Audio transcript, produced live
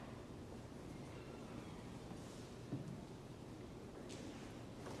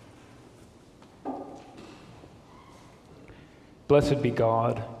Blessed be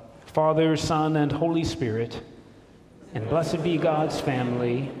God, Father, Son, and Holy Spirit, and blessed be God's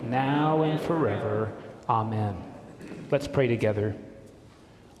family, now and forever. Amen. Let's pray together.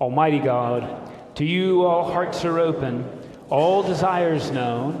 Almighty God, to you all hearts are open, all desires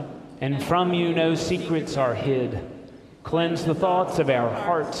known, and from you no secrets are hid. Cleanse the thoughts of our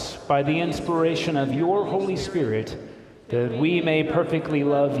hearts by the inspiration of your Holy Spirit, that we may perfectly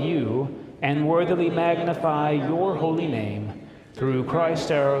love you and worthily magnify your holy name, through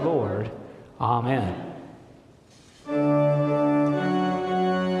Christ our Lord. Amen.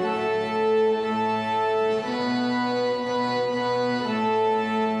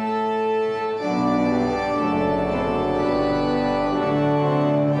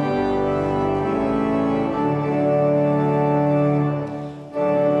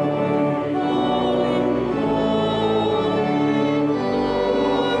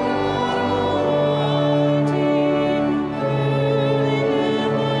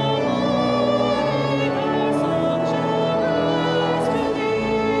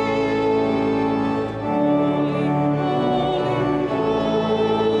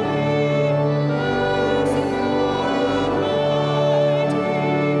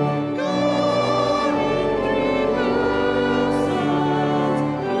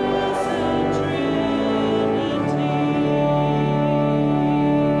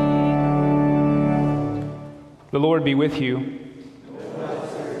 The Lord be with you.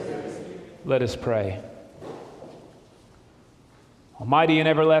 Let us pray. Almighty and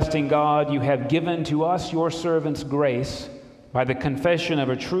everlasting God, you have given to us, your servants, grace by the confession of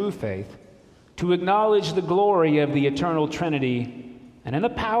a true faith to acknowledge the glory of the eternal Trinity and in the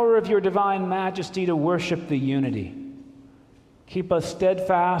power of your divine majesty to worship the unity. Keep us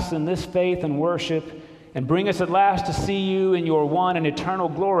steadfast in this faith and worship and bring us at last to see you in your one and eternal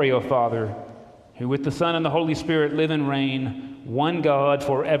glory, O Father, who with the Son and the Holy Spirit live and reign, one God,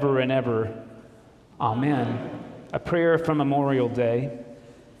 forever and ever. Amen. A prayer from Memorial Day.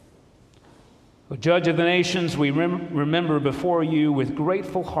 O Judge of the nations, we remember before you with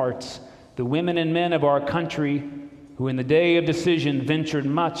grateful hearts the women and men of our country who in the day of decision ventured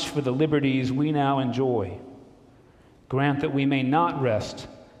much for the liberties we now enjoy. Grant that we may not rest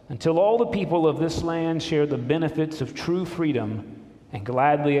until all the people of this land share the benefits of true freedom and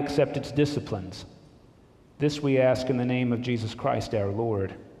gladly accept its disciplines. This we ask in the name of Jesus Christ our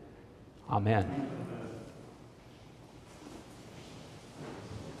Lord. Amen.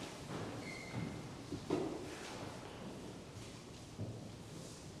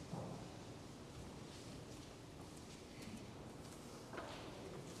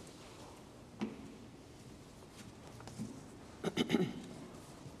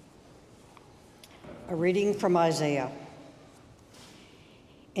 A reading from Isaiah.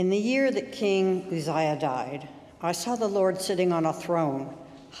 In the year that King Uzziah died, I saw the Lord sitting on a throne,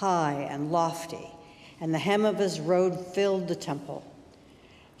 high and lofty, and the hem of his robe filled the temple.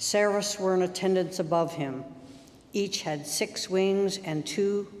 Seraphs were in attendance above him. Each had 6 wings, and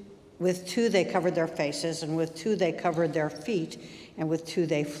with two they covered their faces, and with 2 they covered their feet, and with 2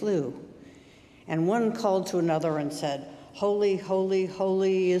 they flew. And one called to another and said, Holy, holy,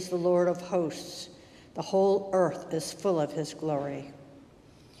 holy is the Lord of hosts. The whole earth is full of his glory.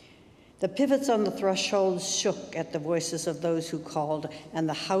 The pivots on the thresholds shook at the voices of those who called, and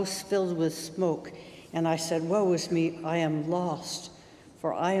the house filled with smoke. And I said, Woe is me, I am lost,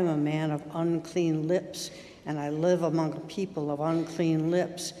 for I am a man of unclean lips, and I live among a people of unclean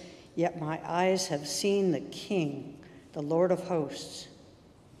lips. Yet my eyes have seen the King, the Lord of hosts.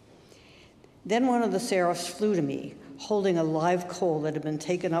 Then one of the seraphs flew to me, holding a live coal that had been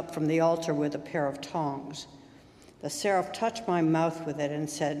taken up from the altar with a pair of tongs. The seraph touched my mouth with it and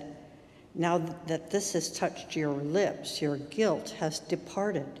said, Now that this has touched your lips, your guilt has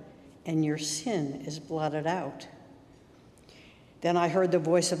departed, and your sin is blotted out. Then I heard the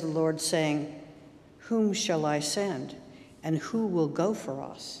voice of the Lord saying, Whom shall I send, and who will go for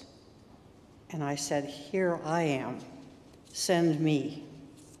us? And I said, Here I am, send me.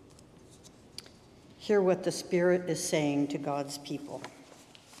 Hear what the Spirit is saying to God's people.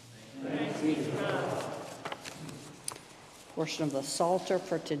 Thanks be to God. Portion of the Psalter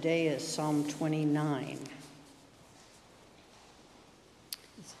for today is Psalm 29.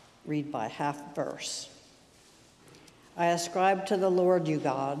 Read by half verse. I ascribe to the Lord, you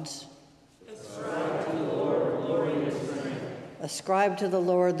gods. Ascribe to the Lord glory and strength. Ascribe to the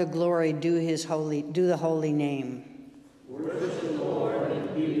Lord the glory due the holy name. Worship the Lord in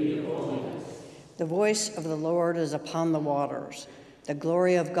beauty of holiness. The voice of the Lord is upon the waters. The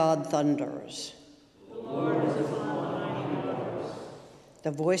glory of God thunders. The Lord is upon mighty waters.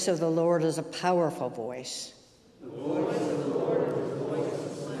 The voice of the Lord is a powerful voice. The voice of the Lord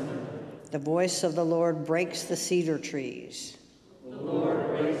The voice of the Lord breaks the cedar trees. The Lord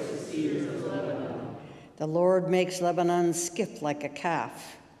breaks the cedars of Lebanon. The Lord makes Lebanon skip like a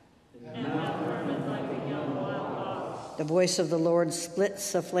calf. And Mount Hermon like a young wild ox. The voice of the Lord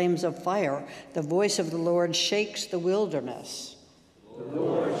splits the flames of fire. The voice of the Lord shakes the wilderness. The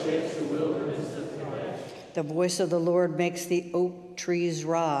Lord shakes the wilderness of Kadesh. The voice of the Lord makes the oak trees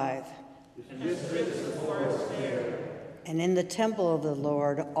writhe. And strips the forest bare. And in the temple of the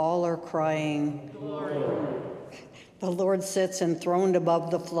Lord, all are crying, Glory. The Lord sits enthroned above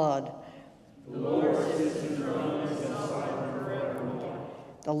the flood. The Lord sits enthroned as sovereign forevermore.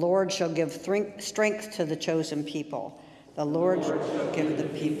 The Lord shall give strength to the chosen people. The Lord shall give the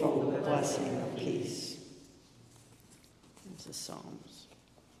people the blessing of peace. This is Psalms.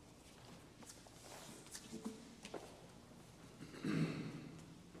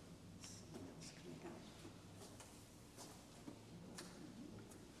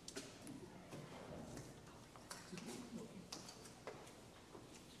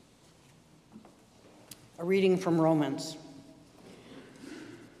 A reading from Romans.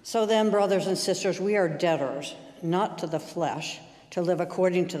 So then, brothers and sisters, we are debtors, not to the flesh, to live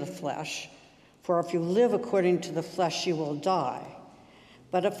according to the flesh. For if you live according to the flesh, you will die.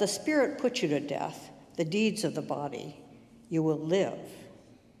 But if the Spirit puts you to death, the deeds of the body, you will live.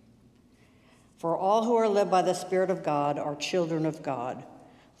 For all who are led by the Spirit of God are children of God.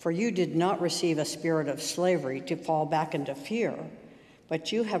 For you did not receive a spirit of slavery to fall back into fear,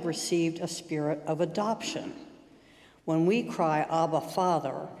 but you have received a spirit of adoption. When we cry, Abba,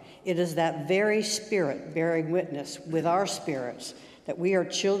 Father, it is that very Spirit bearing witness with our spirits that we are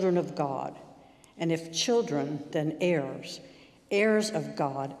children of God. And if children, then heirs, heirs of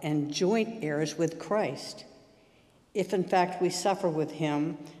God and joint heirs with Christ. If in fact we suffer with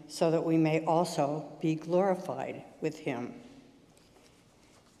him, so that we may also be glorified with him.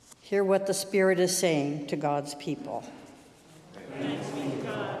 Hear what the Spirit is saying to God's people. Thanks be to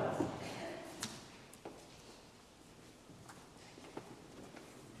God.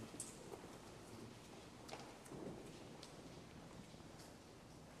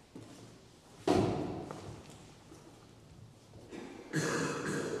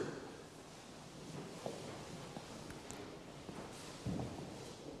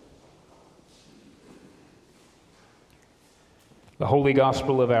 The Holy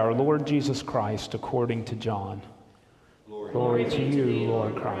Gospel of our Lord Jesus Christ according to John. Glory to you,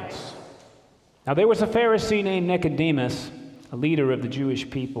 Lord Christ. Now there was a Pharisee named Nicodemus, a leader of the Jewish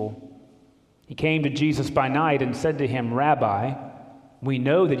people. He came to Jesus by night and said to him, Rabbi, we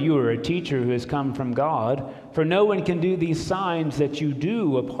know that you are a teacher who has come from God, for no one can do these signs that you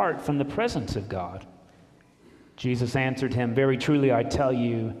do apart from the presence of God. Jesus answered him, Very truly I tell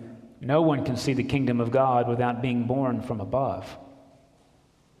you, no one can see the kingdom of God without being born from above.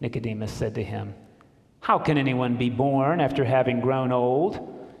 Nicodemus said to him, How can anyone be born after having grown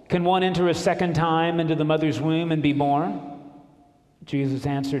old? Can one enter a second time into the mother's womb and be born? Jesus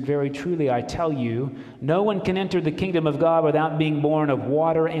answered, Very truly I tell you, no one can enter the kingdom of God without being born of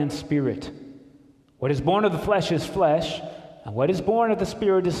water and spirit. What is born of the flesh is flesh, and what is born of the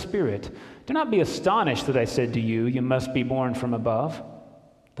Spirit is spirit. Do not be astonished that I said to you, You must be born from above.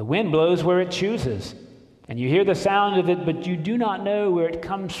 The wind blows where it chooses, and you hear the sound of it, but you do not know where it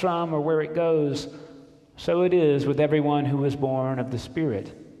comes from or where it goes. So it is with everyone who is born of the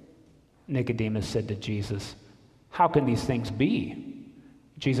Spirit. Nicodemus said to Jesus, How can these things be?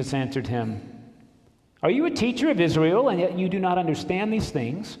 Jesus answered him, Are you a teacher of Israel, and yet you do not understand these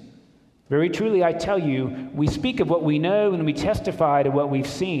things? Very truly I tell you, we speak of what we know and we testify to what we've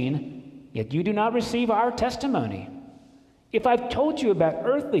seen, yet you do not receive our testimony. If I've told you about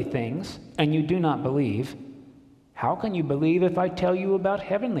earthly things and you do not believe, how can you believe if I tell you about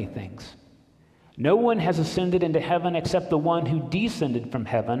heavenly things? No one has ascended into heaven except the one who descended from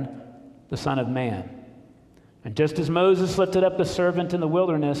heaven, the Son of Man. And just as Moses lifted up the serpent in the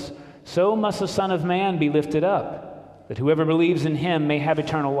wilderness, so must the Son of Man be lifted up, that whoever believes in him may have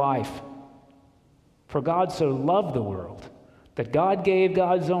eternal life. For God so loved the world that God gave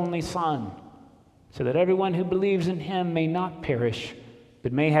God's only Son, so that everyone who believes in him may not perish,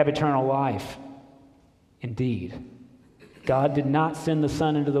 but may have eternal life. Indeed, God did not send the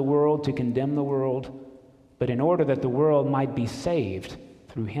Son into the world to condemn the world, but in order that the world might be saved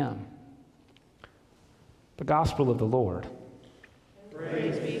through him. The Gospel of the Lord.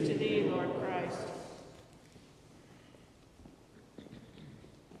 Praise be to thee, Lord Christ.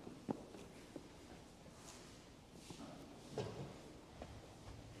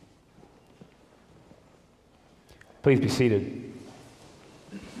 Please be seated.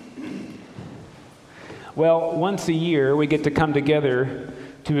 Well, once a year we get to come together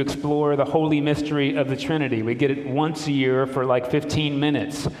to to explore the holy mystery of the Trinity. We get it once a year for like 15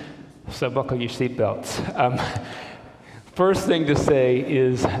 minutes, so buckle your seatbelts. First thing to say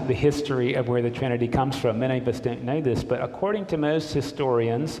is the history of where the Trinity comes from. Many of us don't know this, but according to most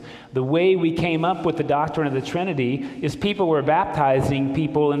historians, the way we came up with the doctrine of the Trinity is people were baptizing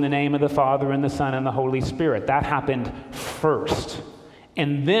people in the name of the Father and the Son and the Holy Spirit. That happened first.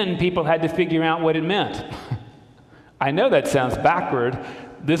 And then people had to figure out what it meant. I know that sounds backward.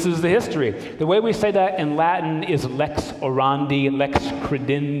 This is the history. The way we say that in Latin is lex orandi, lex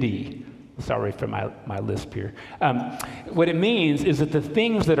credendi. Sorry for my lisp here. What it means is that the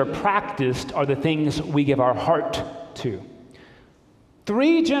things that are practiced are the things we give our heart to.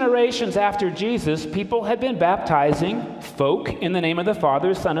 3 generations after Jesus, people had been baptizing folk in the name of the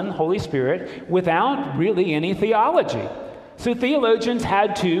Father, Son, and the Holy Spirit without really any theology. So theologians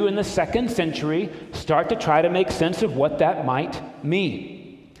had to, in the 2nd century, start to try to make sense of what that might mean.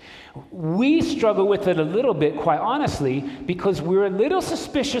 We struggle with it a little bit, quite honestly, because we're a little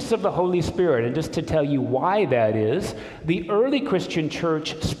suspicious of the Holy Spirit. And just to tell you why that is, the early Christian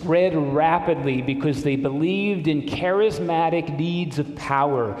church spread rapidly because they believed in charismatic deeds of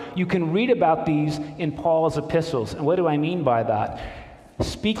power. You can read about these in Paul's epistles. And what do I mean by that?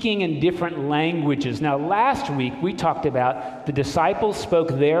 Speaking in different languages. Now, last week we talked about the disciples spoke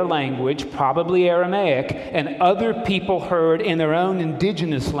their language, probably Aramaic, and other people heard in their own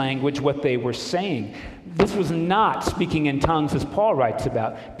indigenous language what they were saying. This was not speaking in tongues, as Paul writes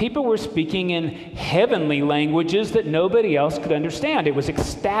about. People were speaking in heavenly languages that nobody else could understand. It was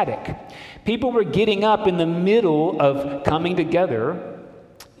ecstatic. People were getting up in the middle of coming together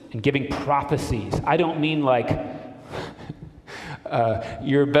and giving prophecies. I don't mean like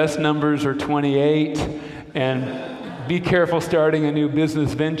your best numbers are 28, and be careful starting a new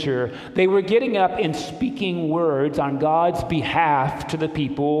business venture. They were getting up and speaking words on God's behalf to the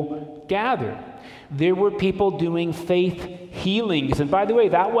people gathered. There were people doing faith healings. And by the way,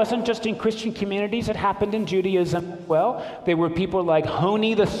 that wasn't just in Christian communities. It happened in Judaism as well. There were people like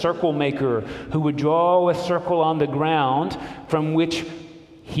Honi the circle maker who would draw a circle on the ground from which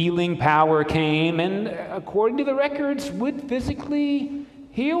healing power came, and according to the records, would physically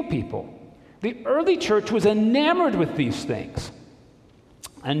heal people. The early church was enamored with these things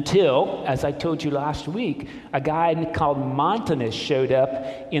until, as I told you last week, a guy called Montanus showed up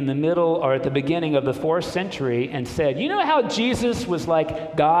in the middle or at the beginning of the 4th century and said, you know how Jesus was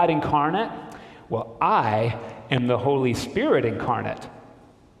like God incarnate? Well, I am the Holy Spirit incarnate.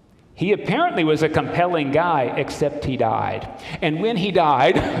 He apparently was a compelling guy, except he died. And when he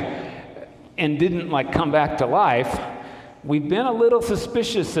died and didn't come back to life, we've been a little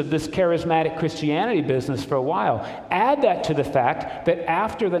suspicious of this charismatic Christianity business for a while. Add that to the fact that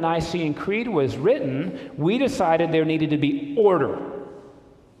after the Nicene Creed was written, we decided there needed to be order.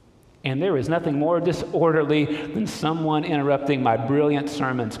 And there is nothing more disorderly than someone interrupting my brilliant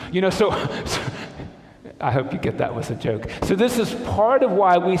sermons. So I hope you get that was a joke. So this is part of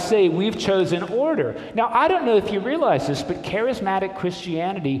why we say we've chosen order. Now, I don't know if you realize this, but charismatic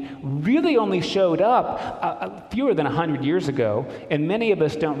Christianity really only showed up fewer than 100 years ago, and many of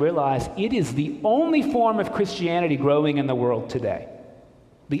us don't realize it is the only form of Christianity growing in the world today.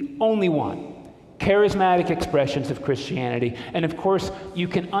 The only one. Charismatic expressions of Christianity. And of course, you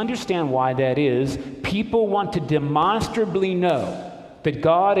can understand why that is. People want to demonstrably know that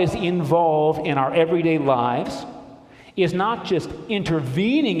God is involved in our everyday lives, is not just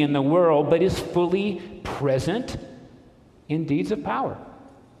intervening in the world, but is fully present in deeds of power.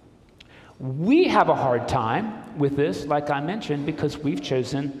 We have a hard time with this, like I mentioned, because we've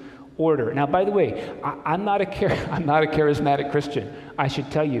chosen order. Now, by the way, I'm not a charismatic Christian, I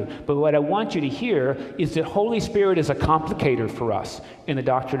should tell you. But what I want you to hear is that Holy Spirit is a complicator for us in the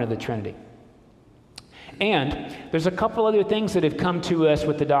doctrine of the Trinity. And there's a couple other things that have come to us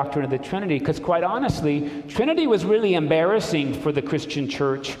with the doctrine of the Trinity, because quite honestly, Trinity was really embarrassing for the Christian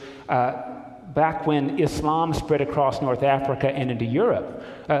church back when Islam spread across North Africa and into Europe.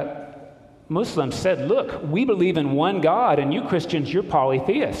 Muslims said, look, we believe in one God, and you Christians, you're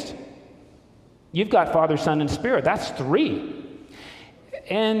polytheist. You've got Father, Son, and Spirit. That's 3.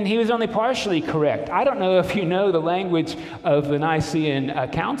 And he was only partially correct. I don't know if you know the language of the Nicene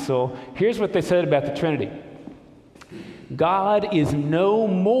Council. Here's what they said about the Trinity. God is no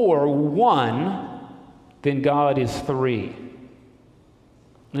more one than God is 3.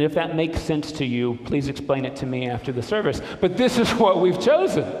 And if that makes sense to you, please explain it to me after the service. But this is what we've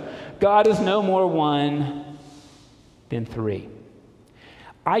chosen. God is no more one than 3.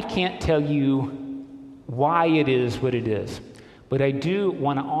 I can't tell you why it is what it is. But I do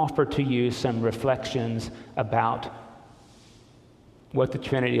want to offer to you some reflections about what the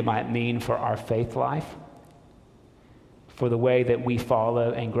Trinity might mean for our faith life, for the way that we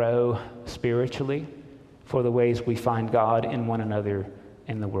follow and grow spiritually, for the ways we find God in one another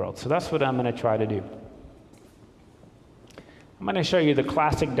in the world. So that's what I'm going to try to do. I'm going to show you the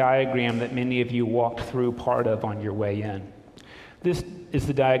classic diagram that many of you walked through part of on your way in. This is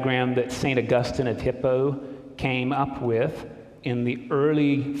the diagram that St. Augustine of Hippo came up with in the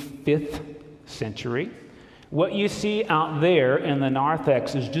early 5th century. What you see out there in the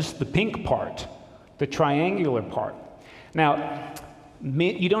narthex is just the pink part, the triangular part. Now,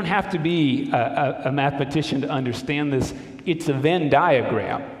 you don't have to be a mathematician to understand this. It's a Venn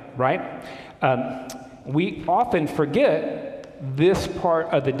diagram, right? We often forget this part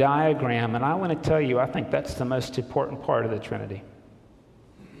of the diagram, and I want to tell you, I think that's the most important part of the Trinity.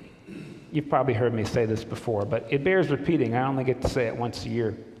 You've probably heard me say this before, but it bears repeating. I only get to say it once a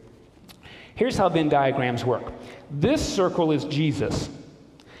year. Here's how Venn diagrams work. This circle is Jesus,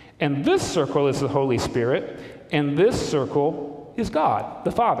 and this circle is the Holy Spirit, and this circle is God,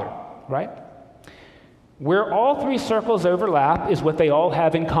 the Father, right? Where all three circles overlap is what they all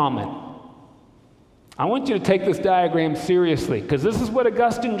have in common. I want you to take this diagram seriously, because this is what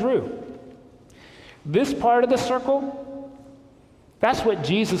Augustine drew. This part of the circle, that's what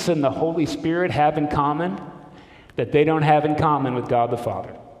Jesus and the Holy Spirit have in common that they don't have in common with God the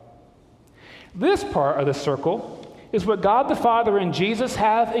Father. This part of the circle is what God the Father and Jesus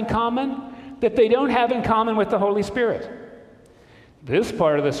have in common that they don't have in common with the Holy Spirit. This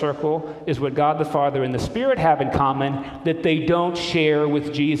part of the circle is what God the Father and the Spirit have in common that they don't share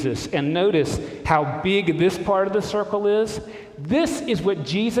with Jesus. And notice how big this part of the circle is. This is what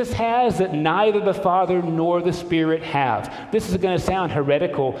Jesus has that neither the Father nor the Spirit have. This is going to sound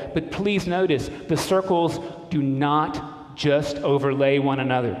heretical, but please notice the circles do not just overlay one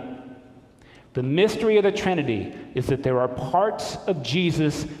another. The mystery of the Trinity is that there are parts of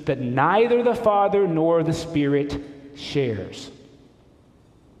Jesus that neither the Father nor the Spirit shares.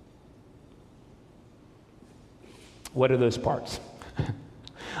 What are those parts?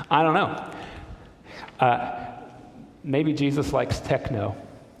 I don't know. Maybe Jesus likes techno.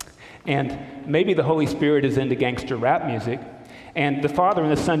 And maybe the Holy Spirit is into gangster rap music. And the Father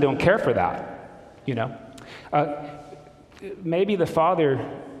and the Son don't care for that, you know. Maybe the Father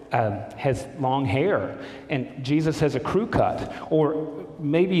has long hair and Jesus has a crew cut. Or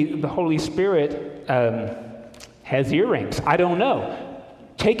maybe the Holy Spirit has earrings. I don't know.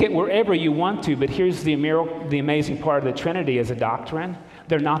 Take it wherever you want to, but here's the amazing part of the Trinity as a doctrine.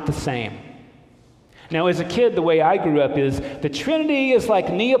 They're not the same. Now, as a kid, the way I grew up is the Trinity is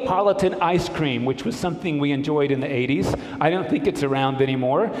like Neapolitan ice cream, which was something we enjoyed in the 80s. I don't think it's around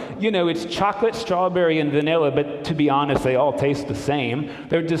anymore. You know, it's chocolate, strawberry, and vanilla, but to be honest, they all taste the same.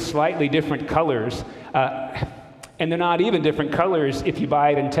 They're just slightly different colors. And they're not even different colors if you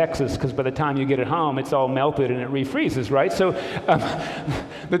buy it in Texas, because by the time you get it home, it's all melted and it refreezes, right? So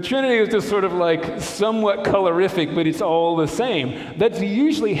the Trinity is just sort of like somewhat colorific, but it's all the same. That's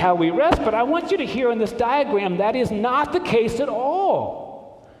usually how we rest, but I want you to hear in this diagram that is not the case at all.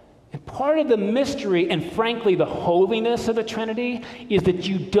 And part of the mystery, and frankly the holiness of the Trinity, is that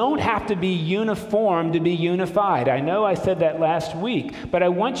you don't have to be uniform to be unified. I know I said that last week, but I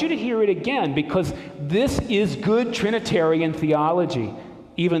want you to hear it again because this is good Trinitarian theology,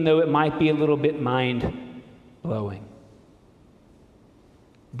 even though it might be a little bit mind-blowing.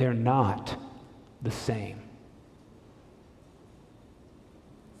 They're not the same.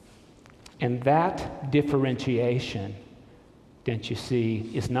 And that differentiation, don't you see,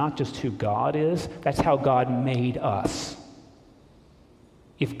 is not just who God is, that's how God made us.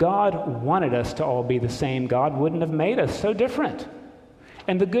 If God wanted us to all be the same, God wouldn't have made us so different.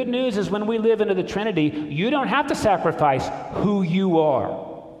 And the good news is when we live into the Trinity, you don't have to sacrifice who you are.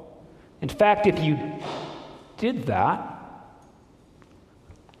 In fact, if you did that,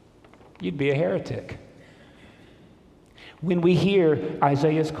 you'd be a heretic. When we hear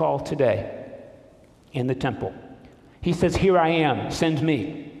Isaiah's call today in the temple, he says, "Here I am, send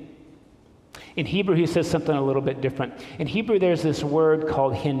me." In Hebrew, he says something a little bit different. In Hebrew, there's this word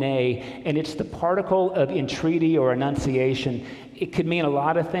called hine, and it's the particle of entreaty or enunciation. It could mean a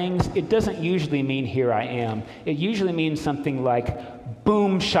lot of things. It doesn't usually mean "here I am." It usually means something like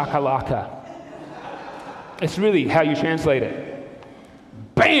 "boom shakalaka." It's really how you translate it.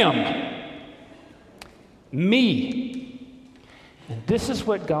 Bam! Me. And this is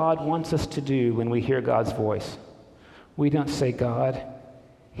what God wants us to do when we hear God's voice. We don't say, "God,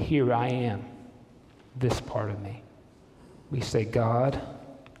 here I am, this part of me." We say, "God,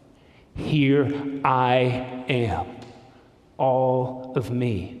 here I am, all of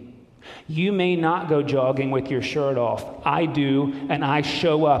me, You may not go jogging with your shirt off. I do, and I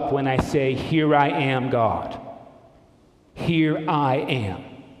show up when I say, "Here I am, God. Here I am."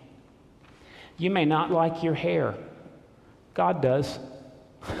 You may not like your hair. God does.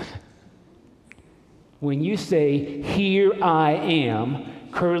 When you say, "Here I am,"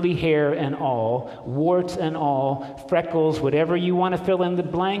 curly hair and all, warts and all, freckles, whatever you want to fill in the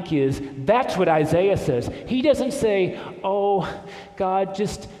blank is, that's what Isaiah says. He doesn't say, "Oh, God,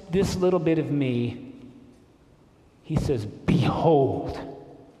 just this little bit of me." He says, "Behold,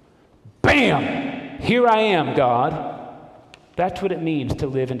 bam, here I am, God." That's what it means to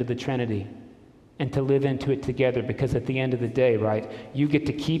live into the Trinity and to live into it together, because at the end of the day, right, you get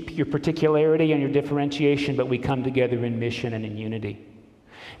to keep your particularity and your differentiation, but we come together in mission and in unity.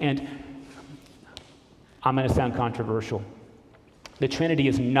 And I'm going to sound controversial. The Trinity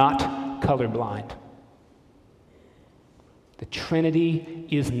is not colorblind. The Trinity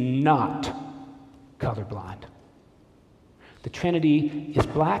is not colorblind. The Trinity is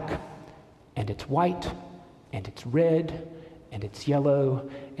black, and it's white, and it's red, and it's yellow,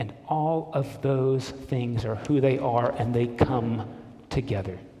 and all of those things are who they are, and they come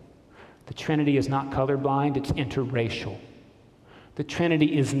together. The Trinity is not colorblind, it's interracial. The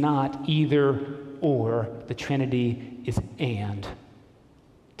Trinity is not either or, the Trinity is and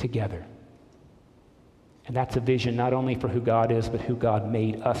together. And that's a vision not only for who God is, but who God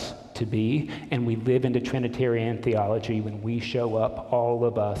made us to be. And we live into Trinitarian theology when we show up, all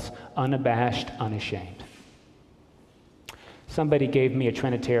of us, unabashed, unashamed. Somebody gave me a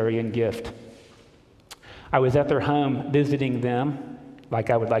Trinitarian gift. I was at their home visiting them, like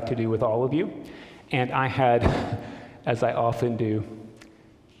I would like to do with all of you, and I had, as I often do,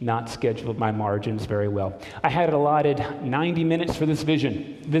 not scheduled my margins very well. I had allotted 90 minutes for this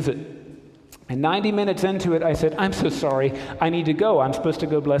visit. And 90 minutes into it, I said, "I'm so sorry, I need to go. I'm supposed to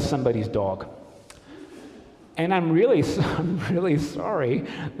go bless somebody's dog." And I'm really sorry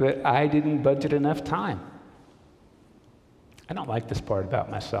that I didn't budget enough time. I don't like this part about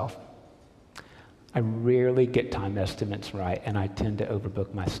myself. I rarely get time estimates right, and I tend to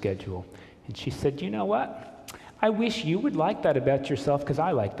overbook my schedule. And she said, "You know what? I wish you would like that about yourself, because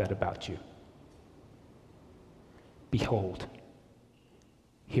I like that about you. Behold,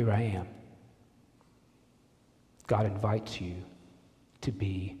 here I am." God invites you to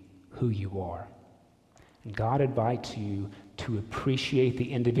be who you are. And God invites you to appreciate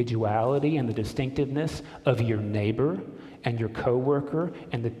the individuality and the distinctiveness of your neighbor and your coworker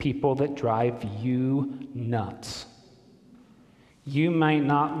and the people that drive you nuts. You might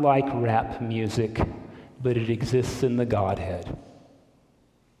not like rap music, but it exists in the Godhead.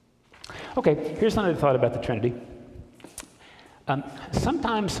 Okay, here's another thought about the Trinity.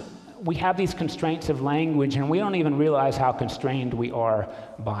 Sometimes we have these constraints of language, and we don't even realize how constrained we are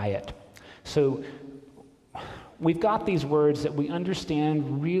by it. So we've got these words that we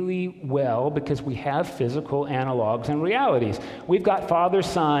understand really well because we have physical analogs and realities. We've got Father,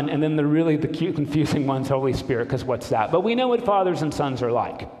 Son, and then the cute, confusing one's Holy Spirit, because what's that? But we know what fathers and sons are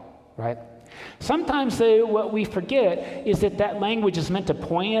like, right? Sometimes, though, what we forget is that language is meant to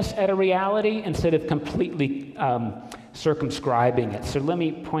point us at a reality instead of completely circumscribing it. So let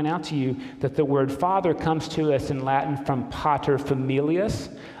me point out to you that the word father comes to us in Latin from pater familias.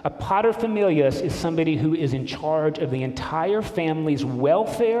 A pater familias is somebody who is in charge of the entire family's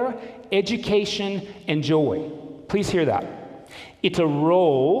welfare, education, and joy. Please hear that. It's a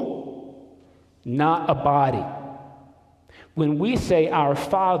role, not a body. When we say our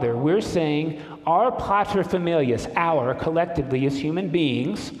Father, we're saying our pater familias, our, collectively as human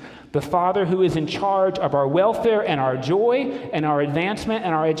beings, the Father who is in charge of our welfare and our joy and our advancement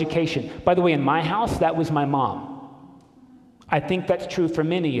and our education. By the way, in my house, that was my mom. I think that's true for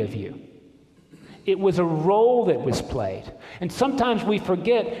many of you. It was a role that was played. And sometimes we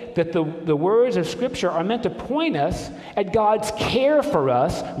forget that the words of Scripture are meant to point us at God's care for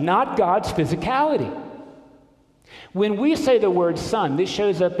us, not God's physicality. When we say the word son, this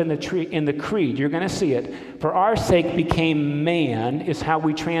shows up in the creed. You're going to see it. For our sake became man is how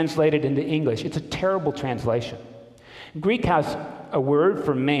we translate it into English. It's a terrible translation. Greek has a word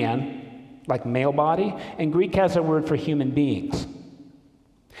for man, like male body, and Greek has a word for human beings.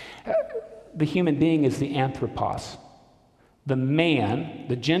 The human being is the anthropos. The man,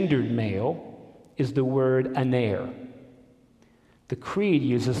 the gendered male, is the word aner. The creed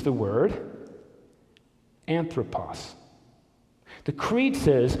uses the word anthropos. The creed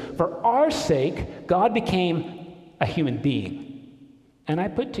says, for our sake, God became a human being. And I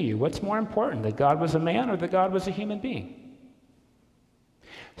put to you, what's more important, that God was a man or that God was a human being?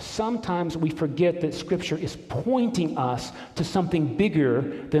 Sometimes we forget that Scripture is pointing us to something bigger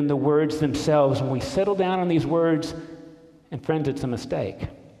than the words themselves. When we settle down on these words, and friends, it's a mistake.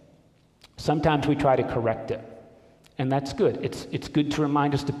 Sometimes we try to correct it, and that's good. It's good to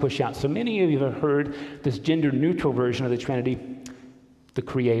remind us to push out. So many of you have heard this gender-neutral version of the Trinity: the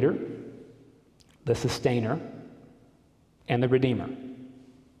Creator, the Sustainer, and the Redeemer,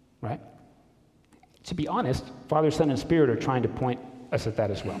 right? To be honest, Father, Son, and Spirit are trying to point us at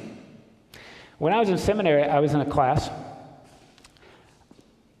that as well. When I was in seminary, I was in a class,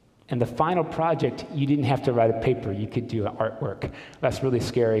 and the final project, you didn't have to write a paper. You could do an artwork. That's really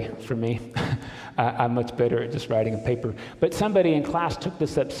scary for me. I'm much better at just writing a paper. But somebody in class took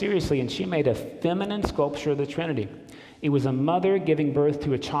this up seriously, and she made a feminine sculpture of the Trinity. It was a mother giving birth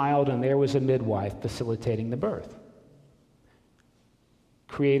to a child, and there was a midwife facilitating the birth.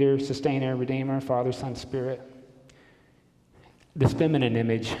 Creator, Sustainer, Redeemer, Father, Son, Spirit. This feminine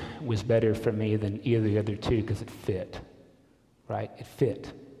image was better for me than either of the other two because it fit, right? It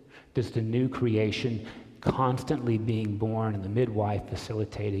fit. There's the new creation constantly being born and the midwife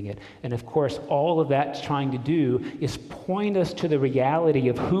facilitating it. And of course, all of that's trying to do is point us to the reality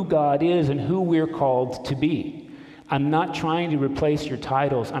of who God is and who we're called to be. I'm not trying to replace your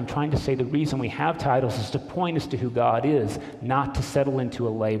titles. I'm trying to say the reason we have titles is to point us to who God is, not to settle into a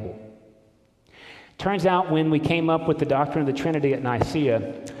label. Turns out when we came up with the doctrine of the Trinity at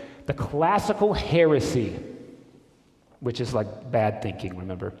Nicaea, the classical heresy, which is like bad thinking,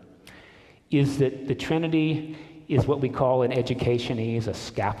 remember, is that the Trinity is what we call in educationese a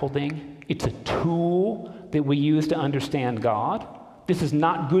scaffolding. It's a tool that we use to understand God. This is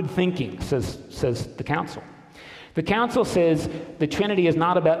not good thinking, says the council. The council says the Trinity is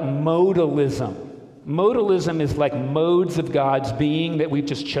not about modalism. Modalism is like modes of God's being that we've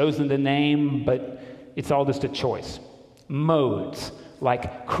just chosen to name, but it's all just a choice. Modes,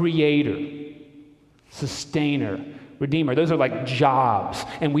 like Creator, Sustainer, Redeemer. Those are like jobs,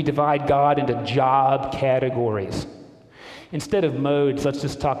 and we divide God into job categories. Instead of modes, let's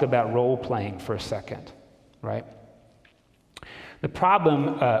just talk about role-playing for a second, right? The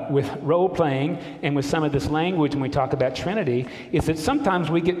problem with role-playing and with some of this language when we talk about Trinity is that sometimes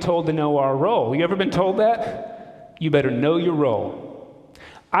we get told to know our role. You ever been told that? You better know your role.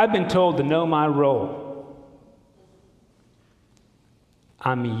 I've been told to know my role.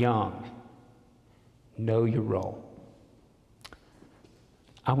 I'm young. Know your role.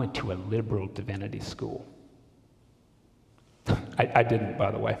 I went to a liberal divinity school. I didn't, by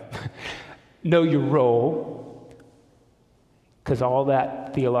the way. Know your role, because all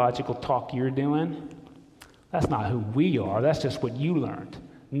that theological talk you're doing, that's not who we are. That's just what you learned.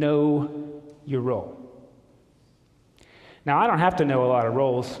 Know your role. Now, I don't have to know a lot of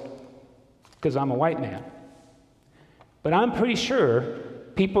roles because I'm a white man. But I'm pretty sure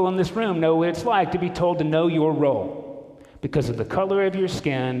people in this room know what it's like to be told to know your role because of the color of your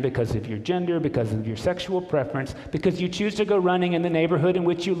skin, because of your gender, because of your sexual preference, because you choose to go running in the neighborhood in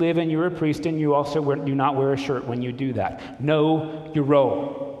which you live and you're a priest and you also do not wear a shirt when you do that. Know your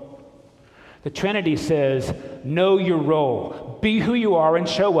role. The Trinity says, know your role. Be who you are and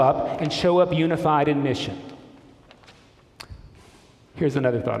show up unified in mission. Here's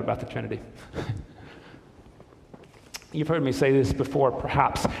another thought about the Trinity. You've heard me say this before,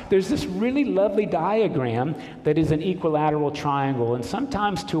 perhaps. There's this really lovely diagram that is an equilateral triangle, and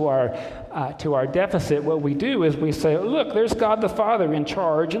sometimes to our deficit, what we do is we say, look, there's God the Father in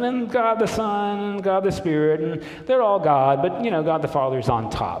charge, and then God the Son, God the Spirit, and they're all God, but God the Father's on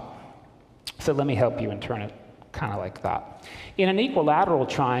top. So let me help you and turn it kind of like that. In an equilateral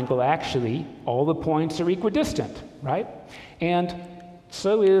triangle, actually, all the points are equidistant, right? And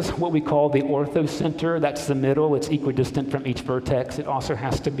so is what we call the orthocenter. That's the middle. It's equidistant from each vertex. It also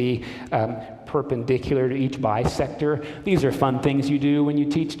has to be perpendicular to each bisector. These are fun things you do when you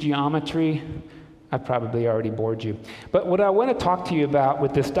teach geometry. I've probably already bored you. But what I want to talk to you about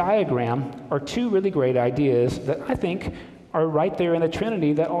with this diagram are two really great ideas that I think are right there in the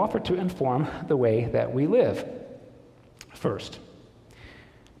Trinity that offer to inform the way that we live. First,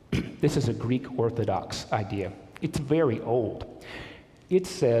 this is a Greek Orthodox idea. It's very old. It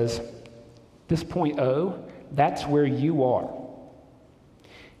says, this point O, that's where you are.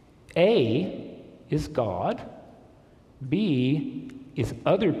 A is God, B is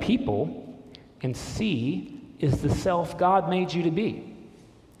other people, and C is the self God made you to be.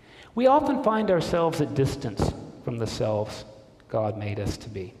 We often find ourselves at distance from the selves God made us to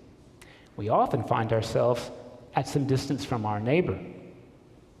be. We often find ourselves at some distance from our neighbor.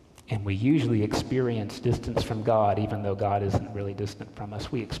 And we usually experience distance from God, even though God isn't really distant from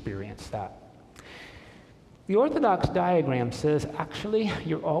us. We experience that. The Orthodox diagram says, actually,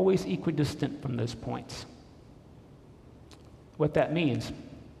 you're always equidistant from those points. What that means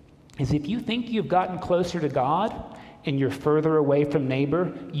is if you think you've gotten closer to God and you're further away from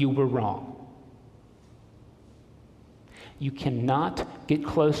neighbor, you were wrong. You cannot get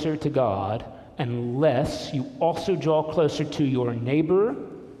closer to God unless you also draw closer to your neighbor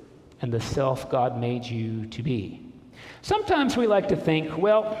and the self God made you to be. Sometimes we like to think,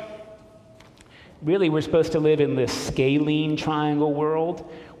 well, really we're supposed to live in this scalene triangle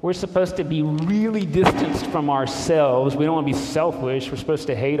world. We're supposed to be really distanced from ourselves. We don't want to be selfish. We're supposed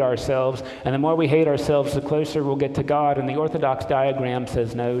to hate ourselves. And the more we hate ourselves, the closer we'll get to God. And the Orthodox diagram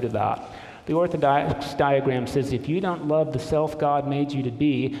says no to that. The Orthodox diagram says if you don't love the self God made you to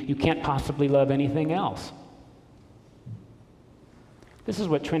be, you can't possibly love anything else. This is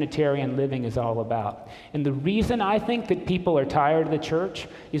what Trinitarian living is all about. And the reason I think that people are tired of the church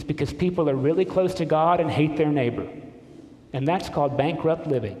is because people are really close to God and hate their neighbor. And that's called bankrupt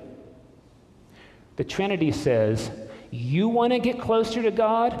living. The Trinity says, you want to get closer to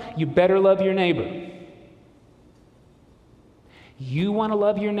God, you better love your neighbor. You want to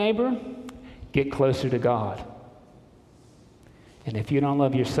love your neighbor, get closer to God. And if you don't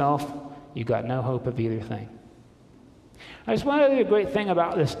love yourself, you got no hope of either thing. There's one other great thing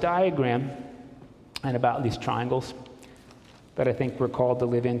about this diagram and about these triangles that I think we're called to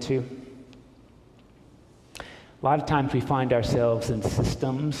live into. A lot of times we find ourselves in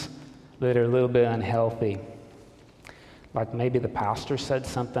systems that are a little bit unhealthy. Like maybe the pastor said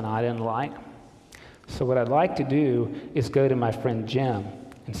something I didn't like. So what I'd like to do is go to my friend Jim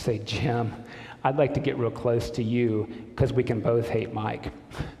and say, Jim, I'd like to get real close to you because we can both hate Mike.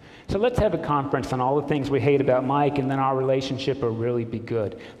 So let's have a conference on all the things we hate about Mike, and then our relationship will really be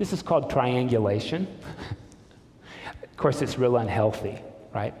good. This is called triangulation. Of course, it's real unhealthy,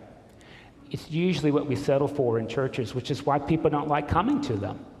 right? It's usually what we settle for in churches, which is why people don't like coming to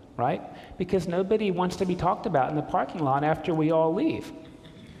them, right? Because nobody wants to be talked about in the parking lot after we all leave.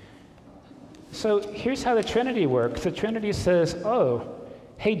 So here's how the Trinity works. The Trinity says, oh,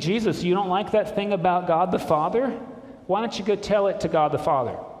 hey, Jesus, you don't like that thing about God the Father? Why don't you go tell it to God the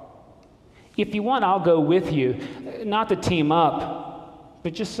Father? If you want, I'll go with you, not to team up,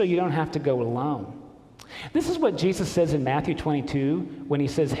 but just so you don't have to go alone. This is what Jesus says in Matthew 22 when he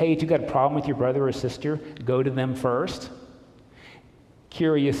says, hey, if you've got a problem with your brother or sister, go to them first.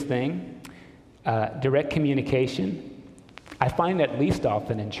 Curious thing, direct communication. I find that least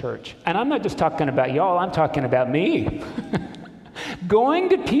often in church. And I'm not just talking about y'all, I'm talking about me. Going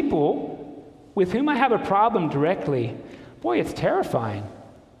to people with whom I have a problem directly, boy, it's terrifying.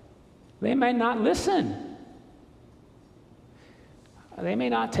 They may not listen. They may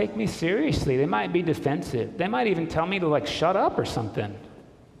not take me seriously. They might be defensive. They might even tell me to shut up or something.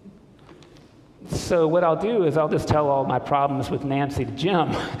 So what I'll do is I'll just tell all my problems with Nancy to Jim,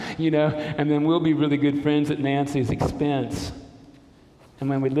 and then we'll be really good friends at Nancy's expense. And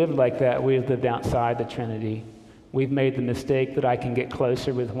when we live like that, we've lived outside the Trinity. We've made the mistake that I can get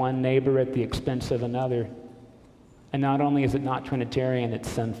closer with one neighbor at the expense of another. And not only is it not Trinitarian, it's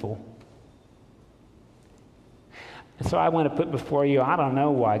sinful. And so I want to put before you, I don't know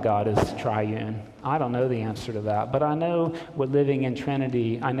why God is triune. I don't know the answer to that. But I know what living in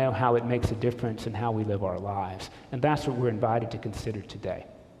Trinity, I know how it makes a difference in how we live our lives. And that's what we're invited to consider today.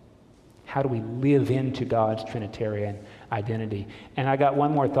 How do we live into God's Trinitarian identity? And I got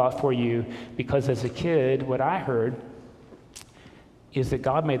one more thought for you, because as a kid, what I heard is that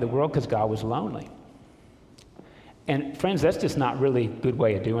God made the world because God was lonely. And friends, that's just not really a good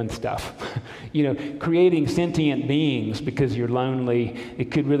way of doing stuff. Creating sentient beings because you're lonely,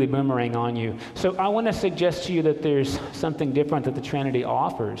 it could really boomerang on you. So I want to suggest to you that there's something different that the Trinity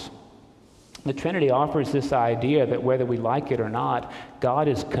offers. The Trinity offers this idea that whether we like it or not, God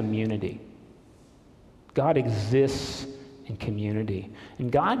is community. God exists in community.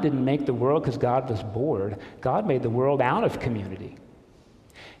 And God didn't make the world because God was bored. God made the world out of community.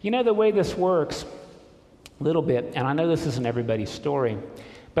 The way this works, a little bit, and I know this isn't everybody's story,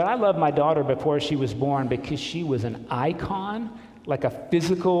 but I loved my daughter before she was born because she was an icon, like a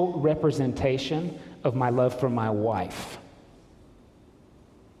physical representation of my love for my wife.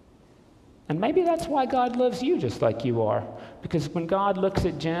 And maybe that's why God loves you just like you are. Because when God looks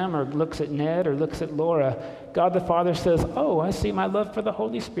at Jim or looks at Ned or looks at Laura, God the Father says, oh, I see my love for the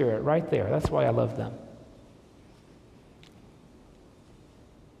Holy Spirit right there. That's why I love them.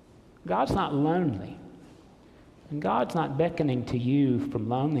 God's not lonely. And God's not beckoning to you from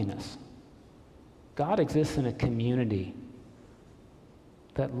loneliness. God exists in a community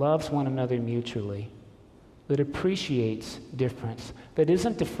that loves one another mutually, that appreciates difference, that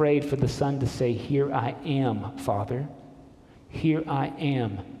isn't afraid for the Son to say, "Here I am, Father. Here I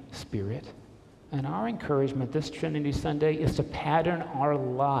am, Spirit." And our encouragement this Trinity Sunday is to pattern our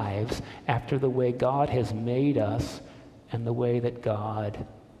lives after the way God has made us and the way that God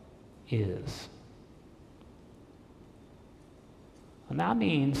is. And that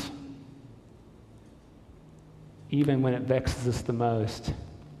means, even when it vexes us the most,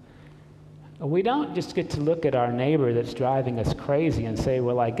 we don't just get to look at our neighbor that's driving us crazy and say,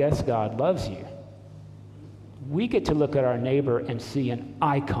 "Well, I guess God loves you." We get to look at our neighbor and see an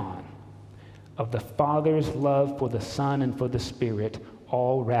icon of the Father's love for the Son and for the Spirit,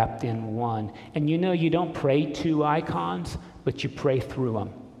 all wrapped in one. And you know, you don't pray to icons, but you pray through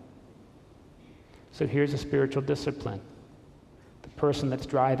them. So here's a spiritual discipline. The person that's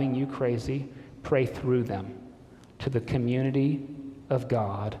driving you crazy, pray through them to the community of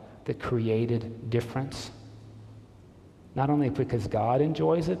God that created difference. Not only because God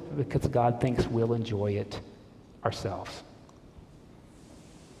enjoys it, but because God thinks we'll enjoy it ourselves.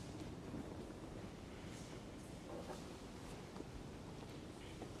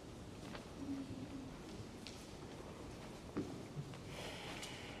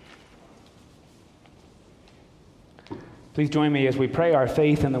 Please join me as we pray our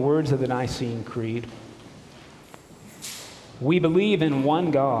faith in the words of the Nicene Creed. We believe in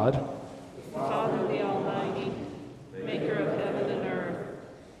one God, Father the Almighty, maker of heaven and earth,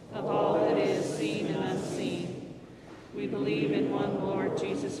 of all that is seen and unseen. We believe in one Lord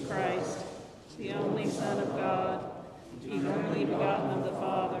Jesus Christ, the only Son of God, the only begotten of the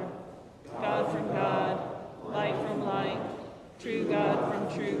Father, God from God, light from light, true God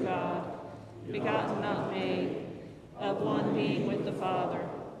from true God, begotten not made, of one being with the Father.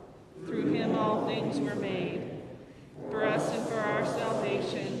 Through him all things were made. For us and for our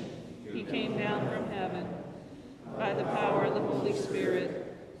salvation, he came down from heaven. By the power of the Holy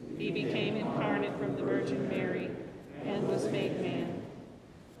Spirit, he became incarnate from the Virgin Mary and was made man.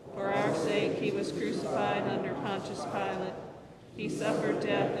 For our sake, he was crucified under Pontius Pilate. He suffered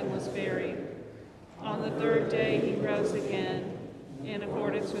death and was buried. On the third day, he rose again, in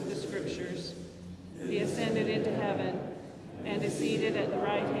accordance with the Scriptures. He ascended into heaven and is seated at the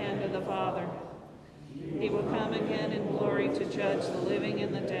right hand of the Father. He will come again in glory to judge the living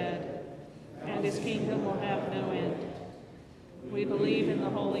and the dead, and his kingdom will have no end. We believe in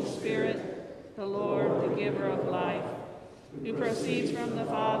the Holy Spirit, the Lord, the giver of life, who proceeds from the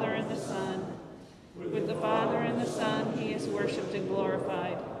Father and the Son. With the Father and the Son he is worshipped and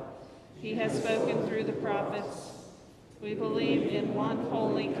glorified. He has spoken through the prophets. We believe in one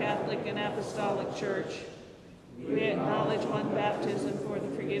holy Catholic and Apostolic Church. We acknowledge one baptism for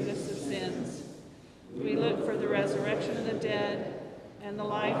the forgiveness of sins. We look for the resurrection of the dead and the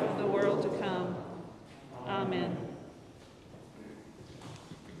life of the world to come. Amen.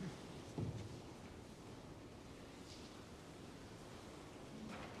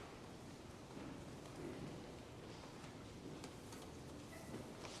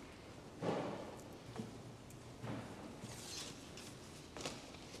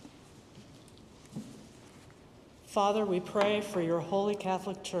 Father, we pray for your holy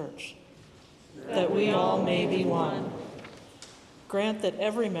Catholic Church, that we all may be one. Grant that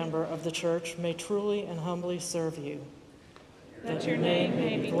every member of the Church may truly and humbly serve you, That your name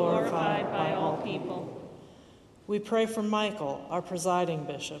may be glorified by all people. We pray for Michael, our presiding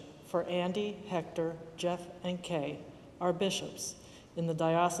bishop, for Andy, Hector, Jeff, and Kay, our bishops, in the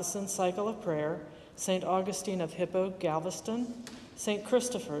diocesan cycle of prayer, St. Augustine of Hippo, Galveston, St.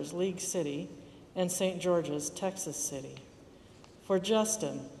 Christopher's, League City, and St. George's, Texas City. For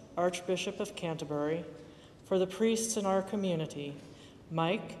Justin, Archbishop of Canterbury, for the priests in our community,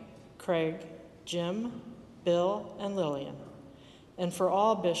 Mike, Craig, Jim, Bill, and Lillian, and for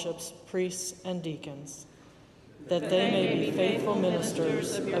all bishops, priests, and deacons, that they may be faithful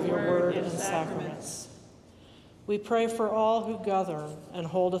ministers of your word and sacraments. We pray for all who govern and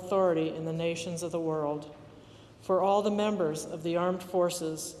hold authority in the nations of the world, for all the members of the armed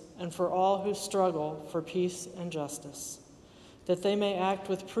forces, and for all who struggle for peace and justice, that they may act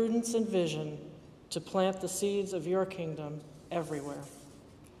with prudence and vision to plant the seeds of your kingdom everywhere,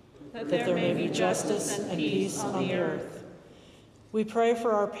 That there may be justice and peace on the earth. We pray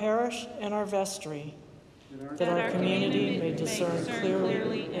for our parish and our vestry, that our community may discern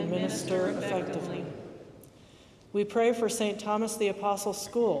clearly and minister effectively. We pray for St. Thomas the Apostle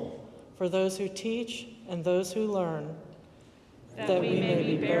School, for those who teach and those who learn, that we may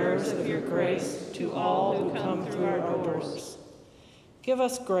be bearers of your grace to all who come through our doors. Give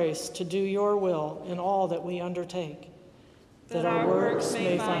us grace to do your will in all that we undertake, that our works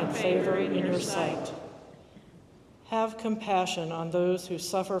may find favor in your sight. Have compassion on those who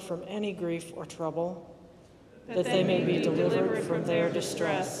suffer from any grief or trouble, that they may be delivered from their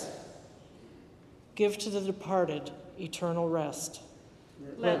distress. Give to the departed eternal rest.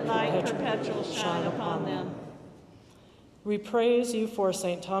 Let light perpetual shine upon them. We praise you for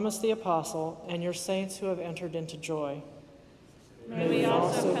St. Thomas the Apostle and your saints who have entered into joy. May we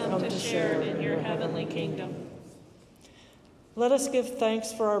also come to share in your heavenly kingdom. Let us give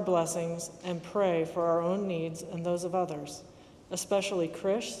thanks for our blessings and pray for our own needs and those of others, especially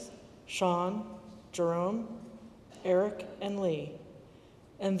Chris, Sean, Jerome, Eric, and Lee,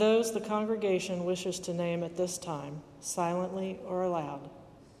 and those the congregation wishes to name at this time, silently or aloud.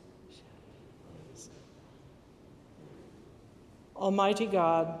 Almighty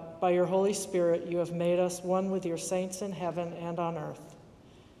God, by your Holy Spirit, you have made us one with your saints in heaven and on earth.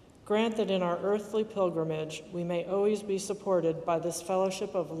 Grant that in our earthly pilgrimage we may always be supported by this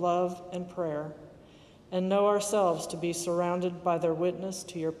fellowship of love and prayer, and know ourselves to be surrounded by their witness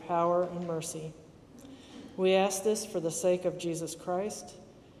to your power and mercy. We ask this for the sake of Jesus Christ,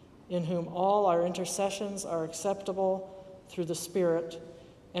 in whom all our intercessions are acceptable through the Spirit,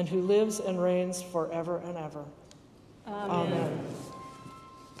 and who lives and reigns forever and ever. Amen.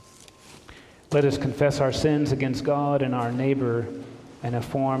 Let us confess our sins against God and our neighbor in a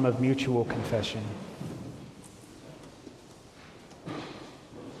form of mutual confession.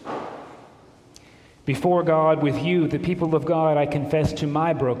 Before God, with you, the people of God, I confess to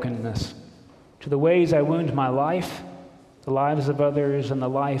my brokenness, to the ways I wound my life, the lives of others, and the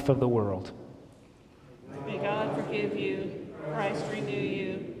life of the world. May God forgive you, Christ renew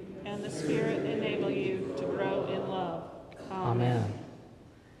you, and the Spirit enable you to grow in love. Amen.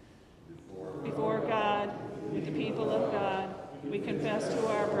 Before God, with the people of God, we confess to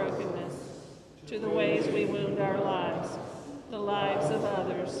our brokenness, to the ways we wound our lives, the lives of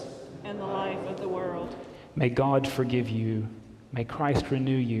others, and the life of the world. May God forgive you, may Christ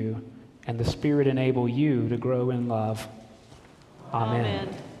renew you, and the Spirit enable you to grow in love. Amen.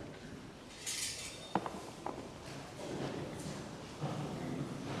 Amen.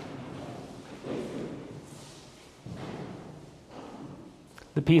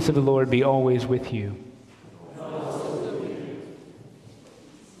 The peace of the Lord be always with you.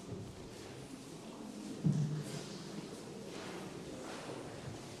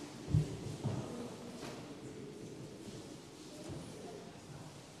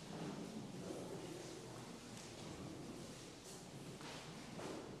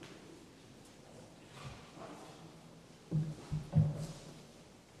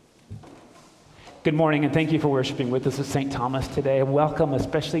 Good morning, and thank you for worshiping with us at St. Thomas today. Welcome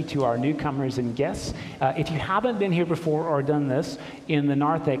especially to our newcomers and guests. If you haven't been here before or done this, in the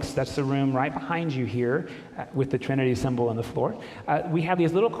narthex, that's the room right behind you here with the Trinity symbol on the floor, we have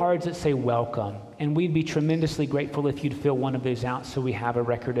these little cards that say welcome, and we'd be tremendously grateful if you'd fill one of those out so we have a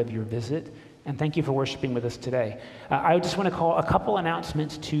record of your visit. And thank you for worshiping with us today. I just want to call a couple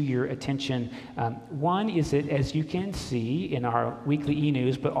announcements to your attention. One is that, as you can see in our weekly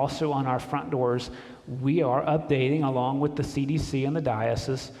e-news, but also on our front doors, we are updating, along with the CDC and the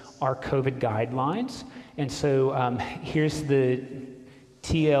diocese, our COVID guidelines. And so here's the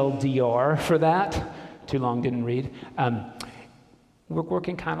TLDR for that. Too long, didn't read. We're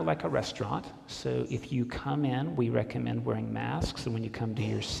working kind of like a restaurant. So if you come in, we recommend wearing masks. And when you come to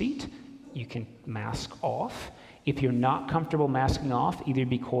your seat, you can mask off. If you're not comfortable masking off, either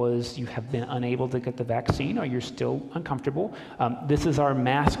because you have been unable to get the vaccine or you're still uncomfortable, this is our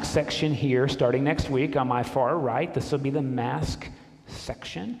mask section here starting next week on my far right. This will be the mask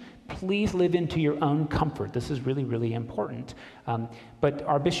section. Please live into your own comfort. This is really, really important. But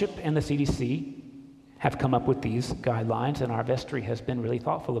our bishop and the CDC have come up with these guidelines, and our vestry has been really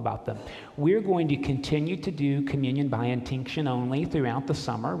thoughtful about them. We're going to continue to do communion by intinction only throughout the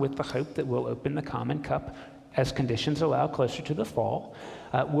summer, with the hope that we'll open the common cup as conditions allow closer to the fall.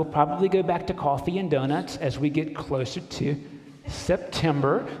 We'll probably go back to coffee and donuts as we get closer to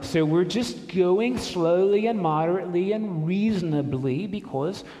September. So we're just going slowly and moderately and reasonably,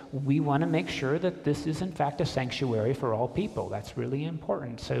 because we want to make sure that this is in fact a sanctuary for all people. That's really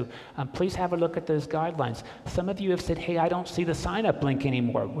important. So please have a look at those guidelines. Some of you have said, hey, I don't see the sign-up link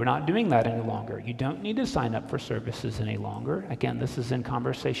anymore. We're not doing that any longer. You don't need to sign up for services any longer. Again, this is in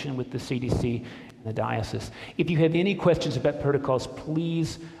conversation with the CDC and the diocese. If you have any questions about protocols,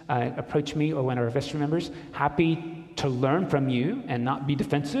 please approach me or one of our vestry members. Happy to learn from you and not be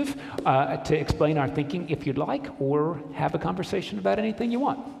defensive, to explain our thinking if you'd like, or have a conversation about anything you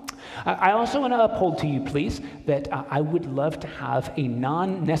want. I also want to uphold to you, please, that I would love to have a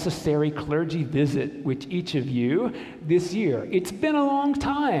non-necessary clergy visit with each of you this year. It's been a long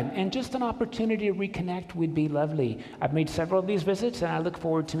time, and just an opportunity to reconnect would be lovely. I've made several of these visits, and I look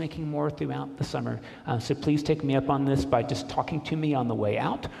forward to making more throughout the summer. So please take me up on this by just talking to me on the way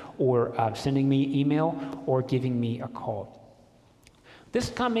out, or sending me email, or giving me a call. This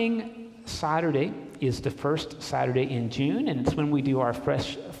coming Saturday is the first Saturday in June, and it's when we do our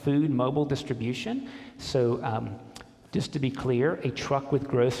fresh food mobile distribution. So just to be clear, a truck with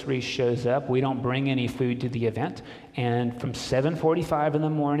groceries shows up. We don't bring any food to the event. And from 7:45 in the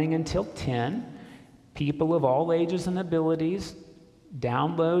morning until 10, people of all ages and abilities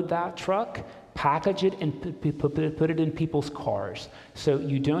download that truck, package it, and put it in people's cars. So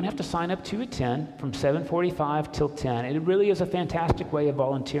you don't have to sign up to attend from 7:45 till 10. It really is a fantastic way of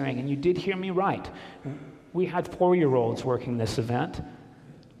volunteering. And you did hear me right. We had 4-year-olds working this event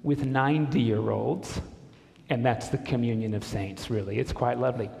with 90-year-olds, and that's the communion of saints, really. It's quite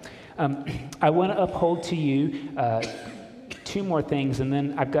lovely. I want to uphold to you 2 more things, and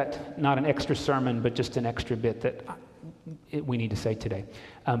then I've got not an extra sermon, but just an extra bit that we need to say today.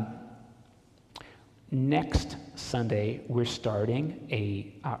 Next Sunday, we're starting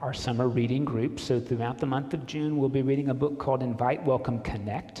our summer reading group. So throughout the month of June, we'll be reading a book called Invite, Welcome,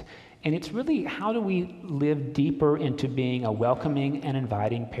 Connect. And it's really, how do we live deeper into being a welcoming and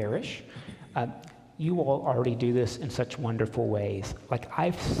inviting parish? You all already do this in such wonderful ways. Like,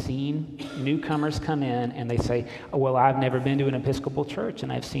 I've seen newcomers come in and they say, oh, well, I've never been to an Episcopal church.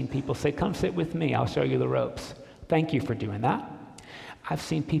 And I've seen people say, come sit with me, I'll show you the ropes. Thank you for doing that. I've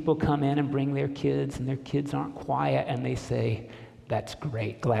seen people come in and bring their kids, and their kids aren't quiet, and they say, that's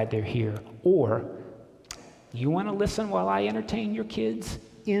great, glad they're here. Or, you want to listen while I entertain your kids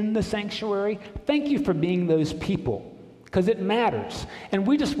in the sanctuary? Thank you for being those people, because it matters. And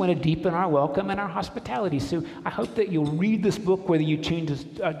we just want to deepen our welcome and our hospitality. So I hope that you'll read this book whether you choose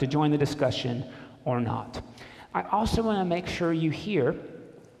to join the discussion or not. I also want to make sure you hear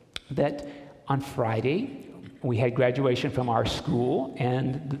that on Friday, we had graduation from our school,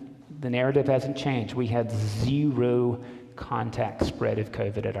 and the narrative hasn't changed. We had 0 contact spread of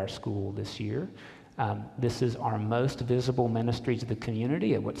COVID at our school this year. This is our most visible ministry to the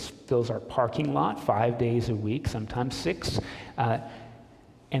community. It fills our parking lot 5 days a week, sometimes 6, and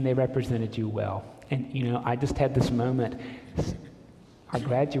they represented you well. And, I just had this moment. Our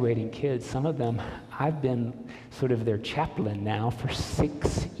graduating kids, some of them, I've been sort of their chaplain now for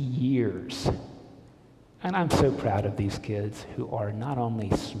 6 years. And I'm so proud of these kids who are not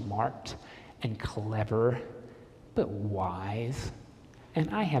only smart and clever, but wise. And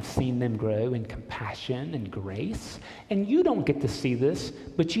I have seen them grow in compassion and grace. And you don't get to see this,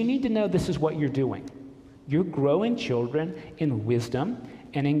 but you need to know this is what you're doing. You're growing children in wisdom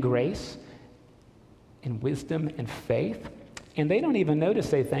and in grace, in wisdom and faith. And they don't even know to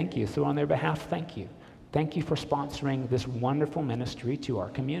say thank you. So on their behalf, thank you. Thank you for sponsoring this wonderful ministry to our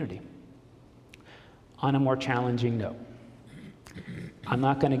community. On a more challenging note, I'm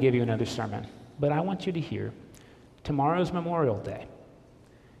not going to give you another sermon, but I want you to hear tomorrow's Memorial Day.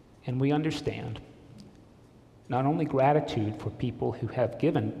 And we understand not only gratitude for people who have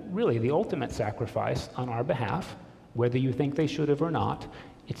given really the ultimate sacrifice on our behalf, whether you think they should have or not,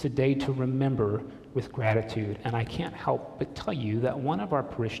 it's a day to remember with gratitude. And I can't help but tell you that one of our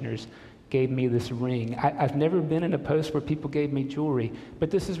parishioners gave me this ring. I've never been in a post where people gave me jewelry,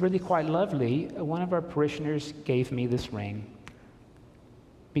 but this is really quite lovely. One of our parishioners gave me this ring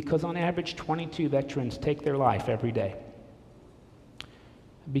because on average 22 veterans take their life every day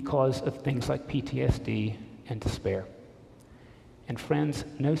because of things like PTSD and despair. And friends,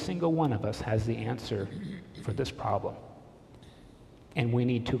 no single one of us has the answer for this problem. And we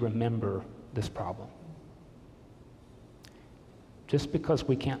need to remember this problem. Just because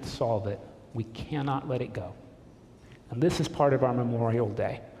we can't solve it, we cannot let it go. And this is part of our Memorial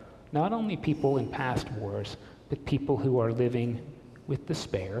Day. Not only people in past wars, but people who are living with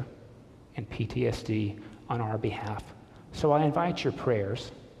despair and PTSD on our behalf. So I invite your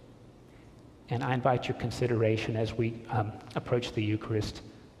prayers, and I invite your consideration as we approach the Eucharist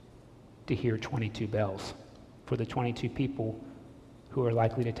to hear 22 bells for the 22 people who are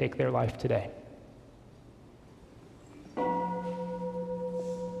likely to take their life today.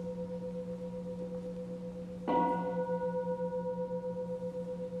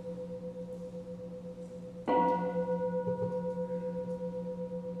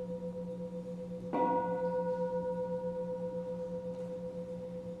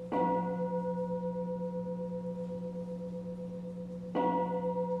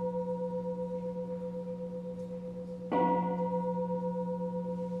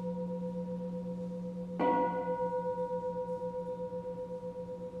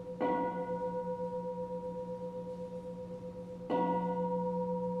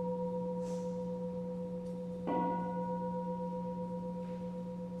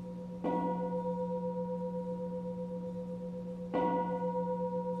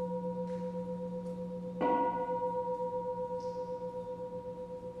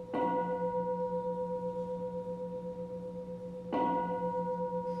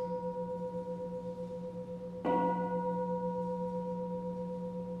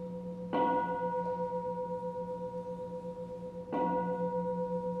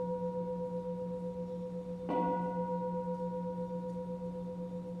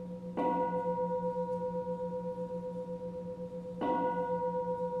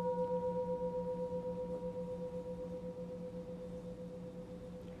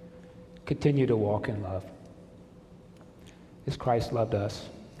 continue to walk in love, as Christ loved us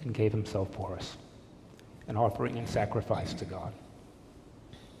and gave himself for us, an offering and sacrifice to God.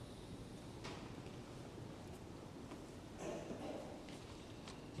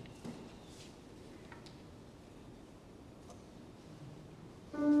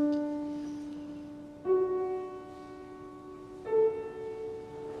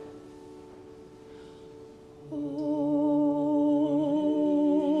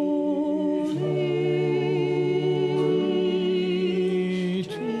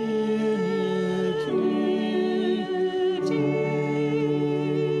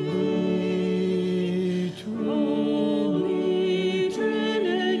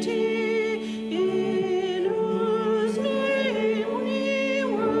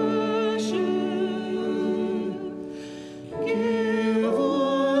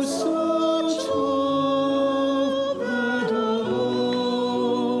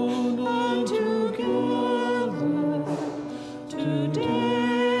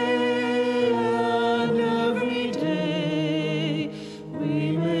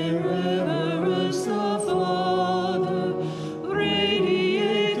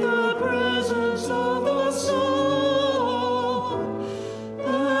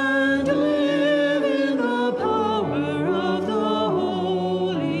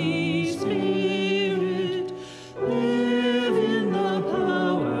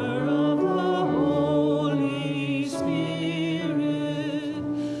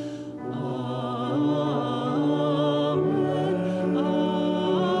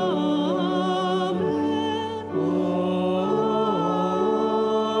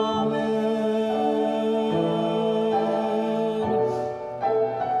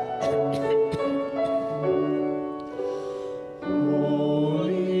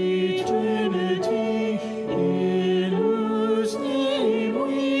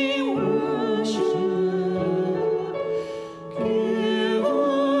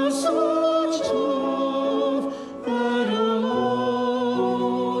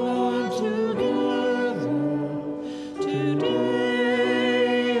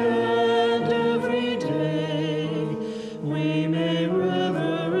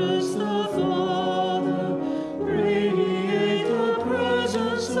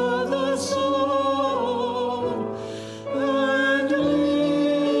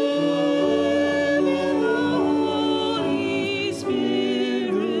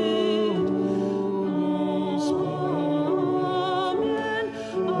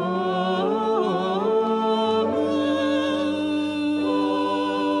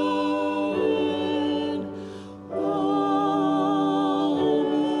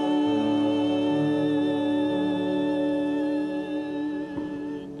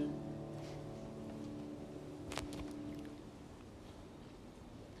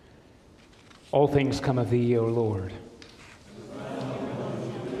 All things come of thee, O Lord.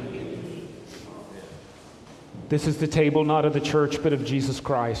 This is the table not of the church, but of Jesus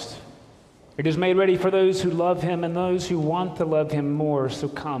Christ. It is made ready for those who love him and those who want to love him more. So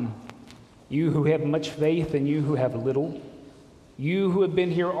come, you who have much faith and you who have little, you who have been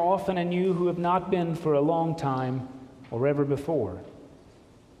here often and you who have not been for a long time or ever before.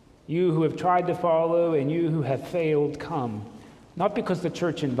 You who have tried to follow and you who have failed, come. Not because the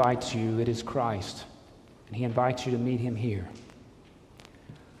church invites you, it is Christ, and he invites you to meet him here.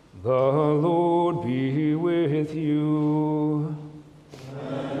 The Lord be with you.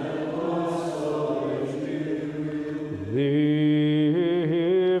 And also with you.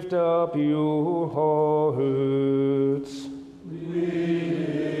 Lift up your hearts. We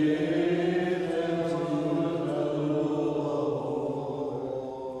lift them to the Lord.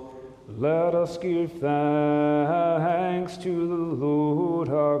 Let us give thanks to the Lord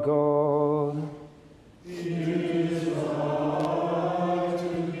our God. It is right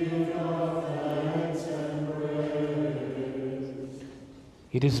to give God thanks and praise.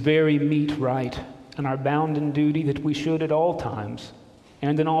 It is very meet, right, and our bounden duty that we should at all times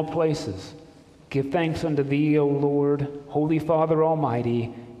and in all places give thanks unto thee, O Lord, Holy Father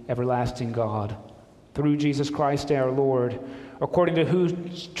Almighty, everlasting God, through Jesus Christ our Lord, according to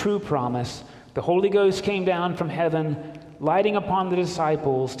whose true promise the Holy Ghost came down from heaven, lighting upon the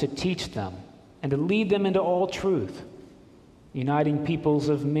disciples to teach them and to lead them into all truth, uniting peoples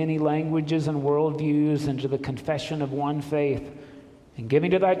of many languages and worldviews into the confession of one faith, and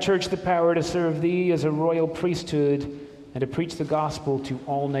giving to thy church the power to serve thee as a royal priesthood and to preach the gospel to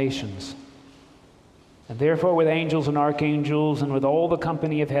all nations. And therefore with angels and archangels and with all the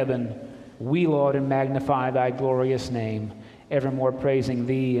company of heaven, we laud and magnify thy glorious name, evermore praising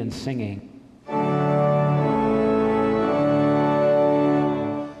thee and singing.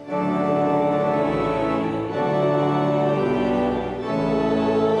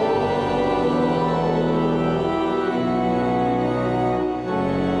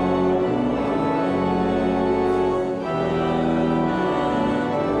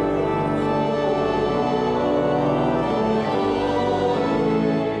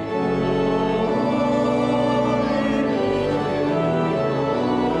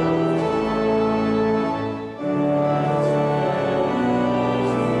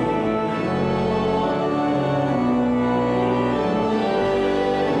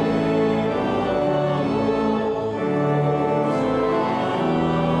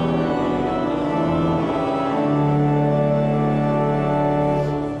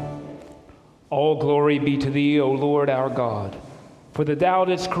 glory be to thee, O Lord our God, for that thou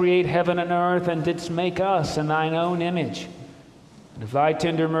didst create heaven and earth, and didst make us in thine own image. And of thy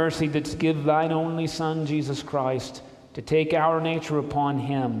tender mercy didst give thine only Son, Jesus Christ, to take our nature upon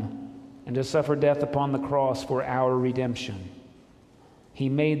him, and to suffer death upon the cross for our redemption. He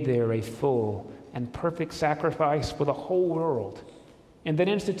made there a full and perfect sacrifice for the whole world, and then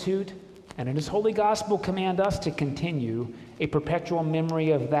institute and in his holy gospel command us to continue a perpetual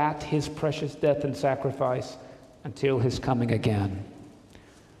memory of that, his precious death and sacrifice, until his coming again.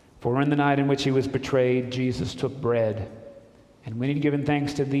 For in the night in which he was betrayed, Jesus took bread, and when he had given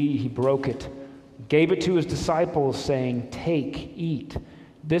thanks to thee, he broke it, gave it to his disciples, saying, "Take, eat.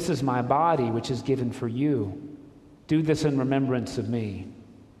 This is my body, which is given for you. Do this in remembrance of me."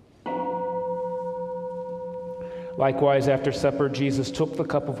 Likewise, after supper, Jesus took the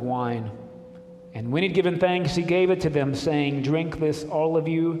cup of wine, and when he had given thanks, he gave it to them, saying, "Drink this, all of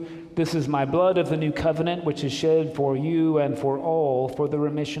you. This is my blood of the new covenant, which is shed for you and for all for the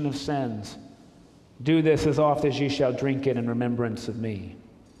remission of sins. Do this as oft as ye shall drink it in remembrance of me."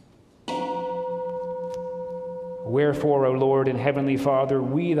 Wherefore, O Lord and heavenly Father,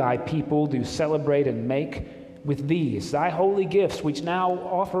 we thy people do celebrate and make with these thy holy gifts, which now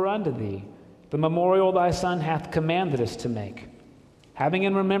offer unto thee the memorial thy Son hath commanded us to make, having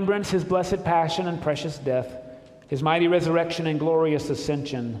in remembrance his blessed passion and precious death, his mighty resurrection and glorious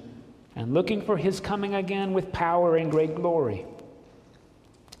ascension, and looking for his coming again with power and great glory.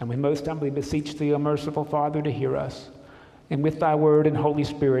 And we most humbly beseech thee, O merciful Father, to hear us, and with thy word and Holy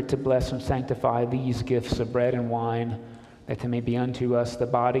Spirit to bless and sanctify these gifts of bread and wine, that they may be unto us the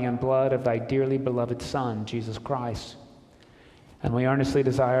body and blood of thy dearly beloved Son, Jesus Christ. And we earnestly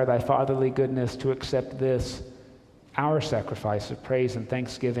desire thy fatherly goodness to accept this, our sacrifice of praise and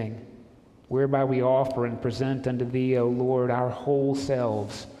thanksgiving, whereby we offer and present unto thee, O Lord, our whole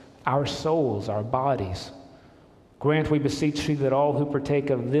selves, our souls, our bodies. Grant, we beseech thee, that all who partake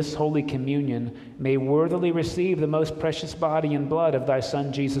of this holy communion may worthily receive the most precious body and blood of thy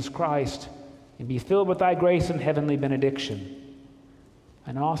Son, Jesus Christ, and be filled with thy grace and heavenly benediction.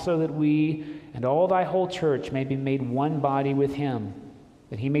 And also that we and all thy whole church may be made one body with him,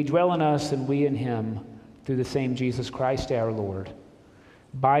 that he may dwell in us and we in him, through the same Jesus Christ our Lord,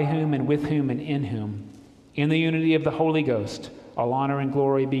 by whom and with whom and in whom, in the unity of the Holy Ghost, all honor and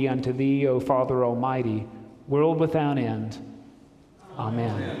glory be unto thee, O Father Almighty, world without end.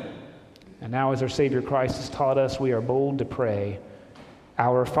 Amen. And now, as our Savior Christ has taught us, we are bold to pray,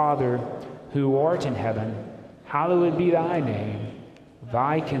 "Our Father, who art in heaven, hallowed be thy name.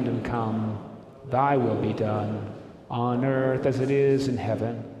 Thy kingdom come, thy will be done, on earth as it is in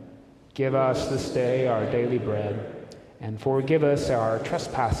heaven. Give us this day our daily bread, and forgive us our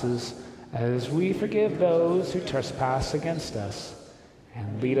trespasses, as we forgive those who trespass against us.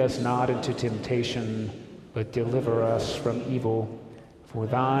 And lead us not into temptation, but deliver us from evil. For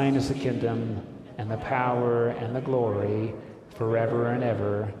thine is the kingdom, and the power, and the glory, forever and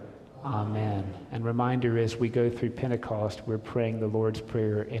ever. Amen." And reminder, as we go through Pentecost, we're praying the Lord's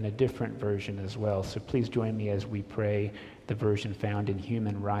Prayer in a different version as well. So please join me as we pray the version found in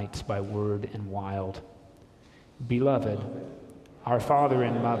Human Rights by Word and Wild. "Beloved, our Father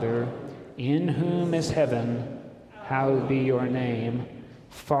and Mother, in whom is heaven, hallowed be your name.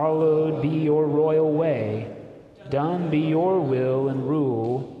 Followed be your royal way. Done be your will and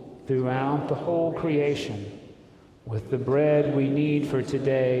rule throughout the whole creation. With the bread we need for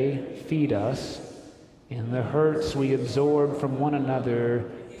today, feed us. In the hurts we absorb from one another,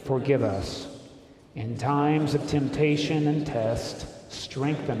 forgive us. In times of temptation and test,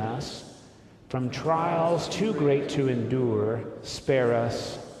 strengthen us. From trials too great to endure, spare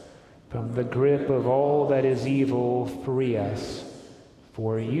us. From the grip of all that is evil, free us.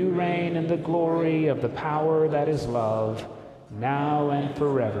 For you reign in the glory of the power that is love, now and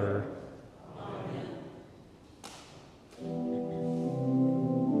forever.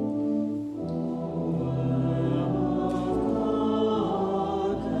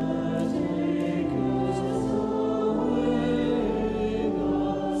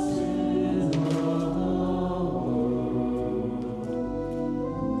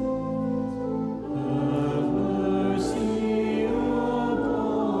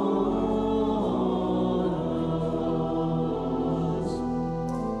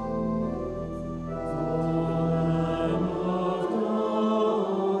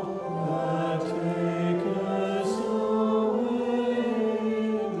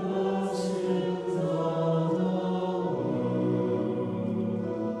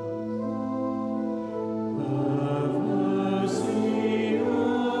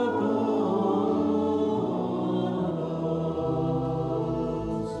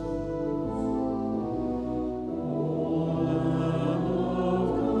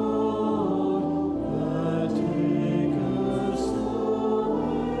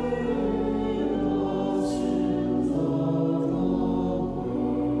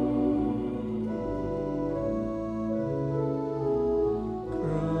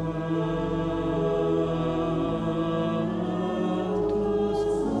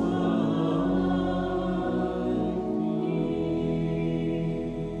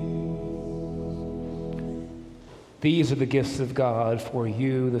 These are the gifts of God for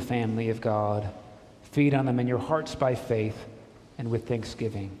you, the family of God. Feed on them in your hearts by faith and with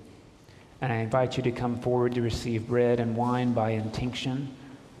thanksgiving. And I invite you to come forward to receive bread and wine by intinction,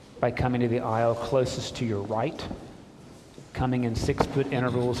 by coming to the aisle closest to your right, coming in 6-foot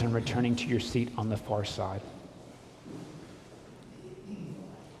intervals and returning to your seat on the far side.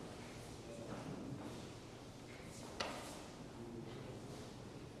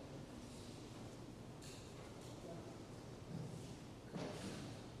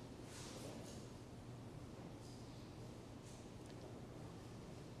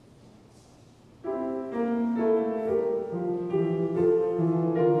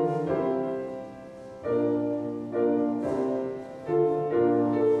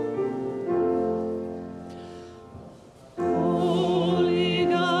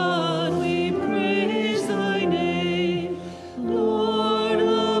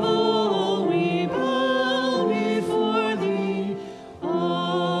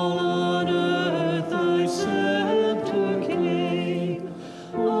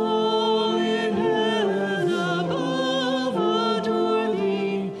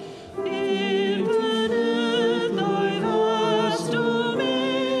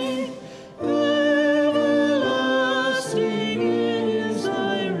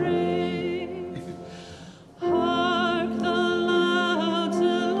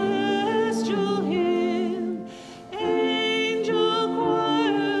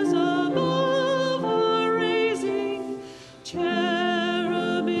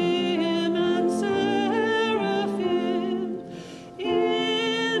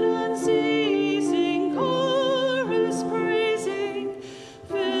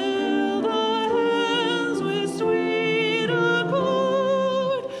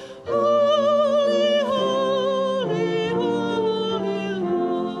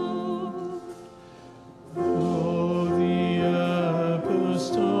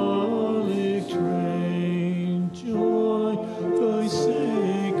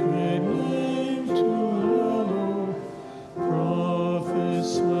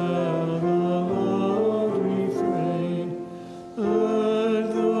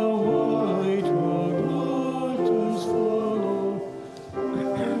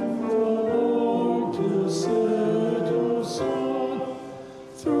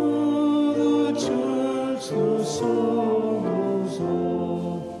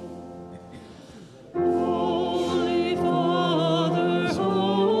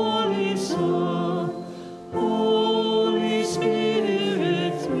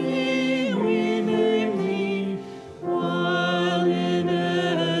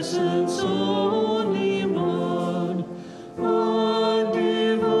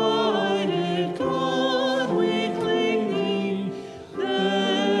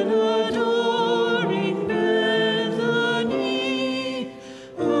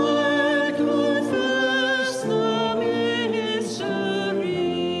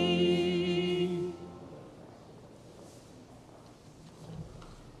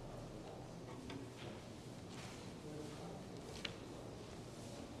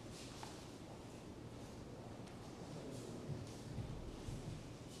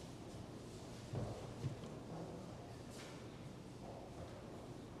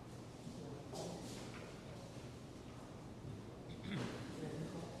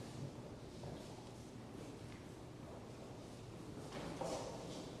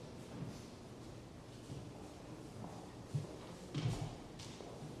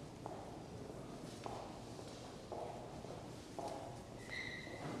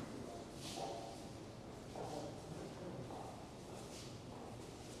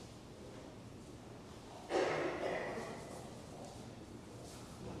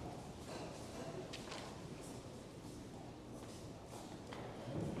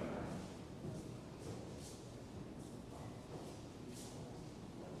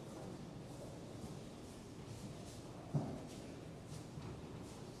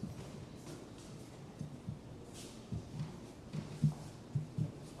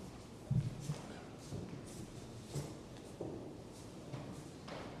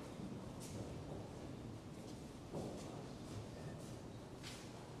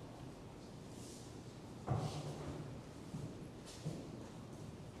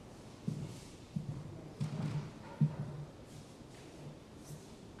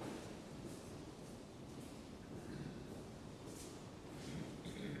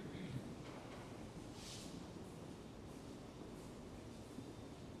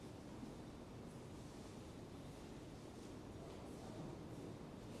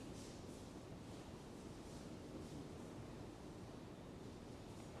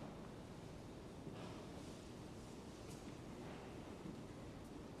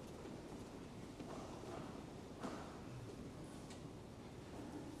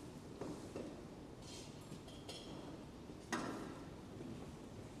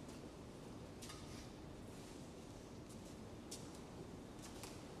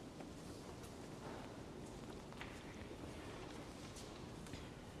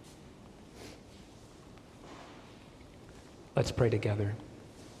 Let's pray together.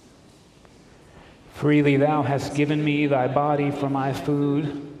 Freely thou hast given me thy body for my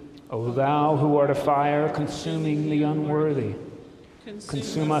food. O thou who art a fire, consuming the unworthy.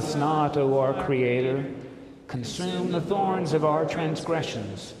 Consume us not, O our Creator. Consume the thorns of our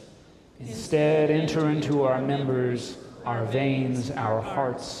transgressions. Instead, enter into our members, our veins, our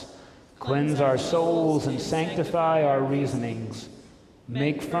hearts. Cleanse our souls and sanctify our reasonings.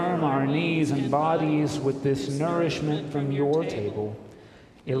 Make firm our knees and bodies with this nourishment from your table.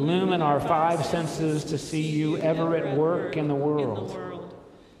 Illumine our five senses to see you ever at work in the world.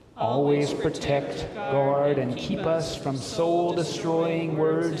 Always protect, guard, and keep us from soul-destroying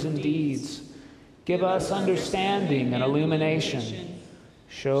words and deeds. Give us understanding and illumination.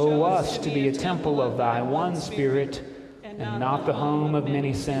 Show us to be a temple of thy one Spirit and not the home of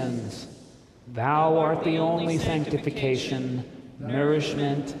many sins. Thou art the only sanctification,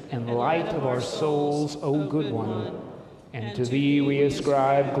 nourishment, and light of our souls, O good one. And to thee we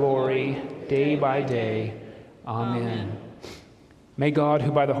ascribe glory day by day. Amen. May God,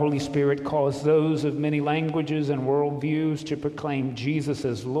 who by the Holy Spirit calls those of many languages and worldviews to proclaim Jesus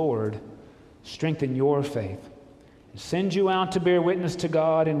as Lord, strengthen your faith and send you out to bear witness to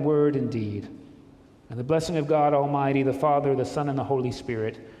God in word and deed. And the blessing of God Almighty, the Father, the Son, and the Holy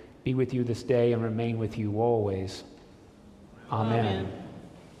Spirit be with you this day and remain with you always. Amen.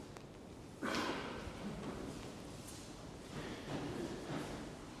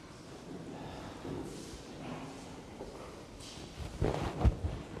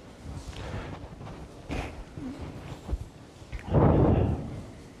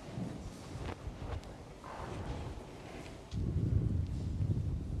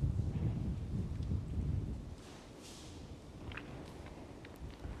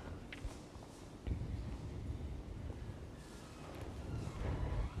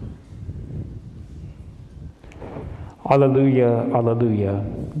 Alleluia, alleluia.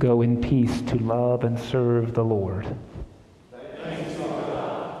 Go in peace to love and serve the Lord.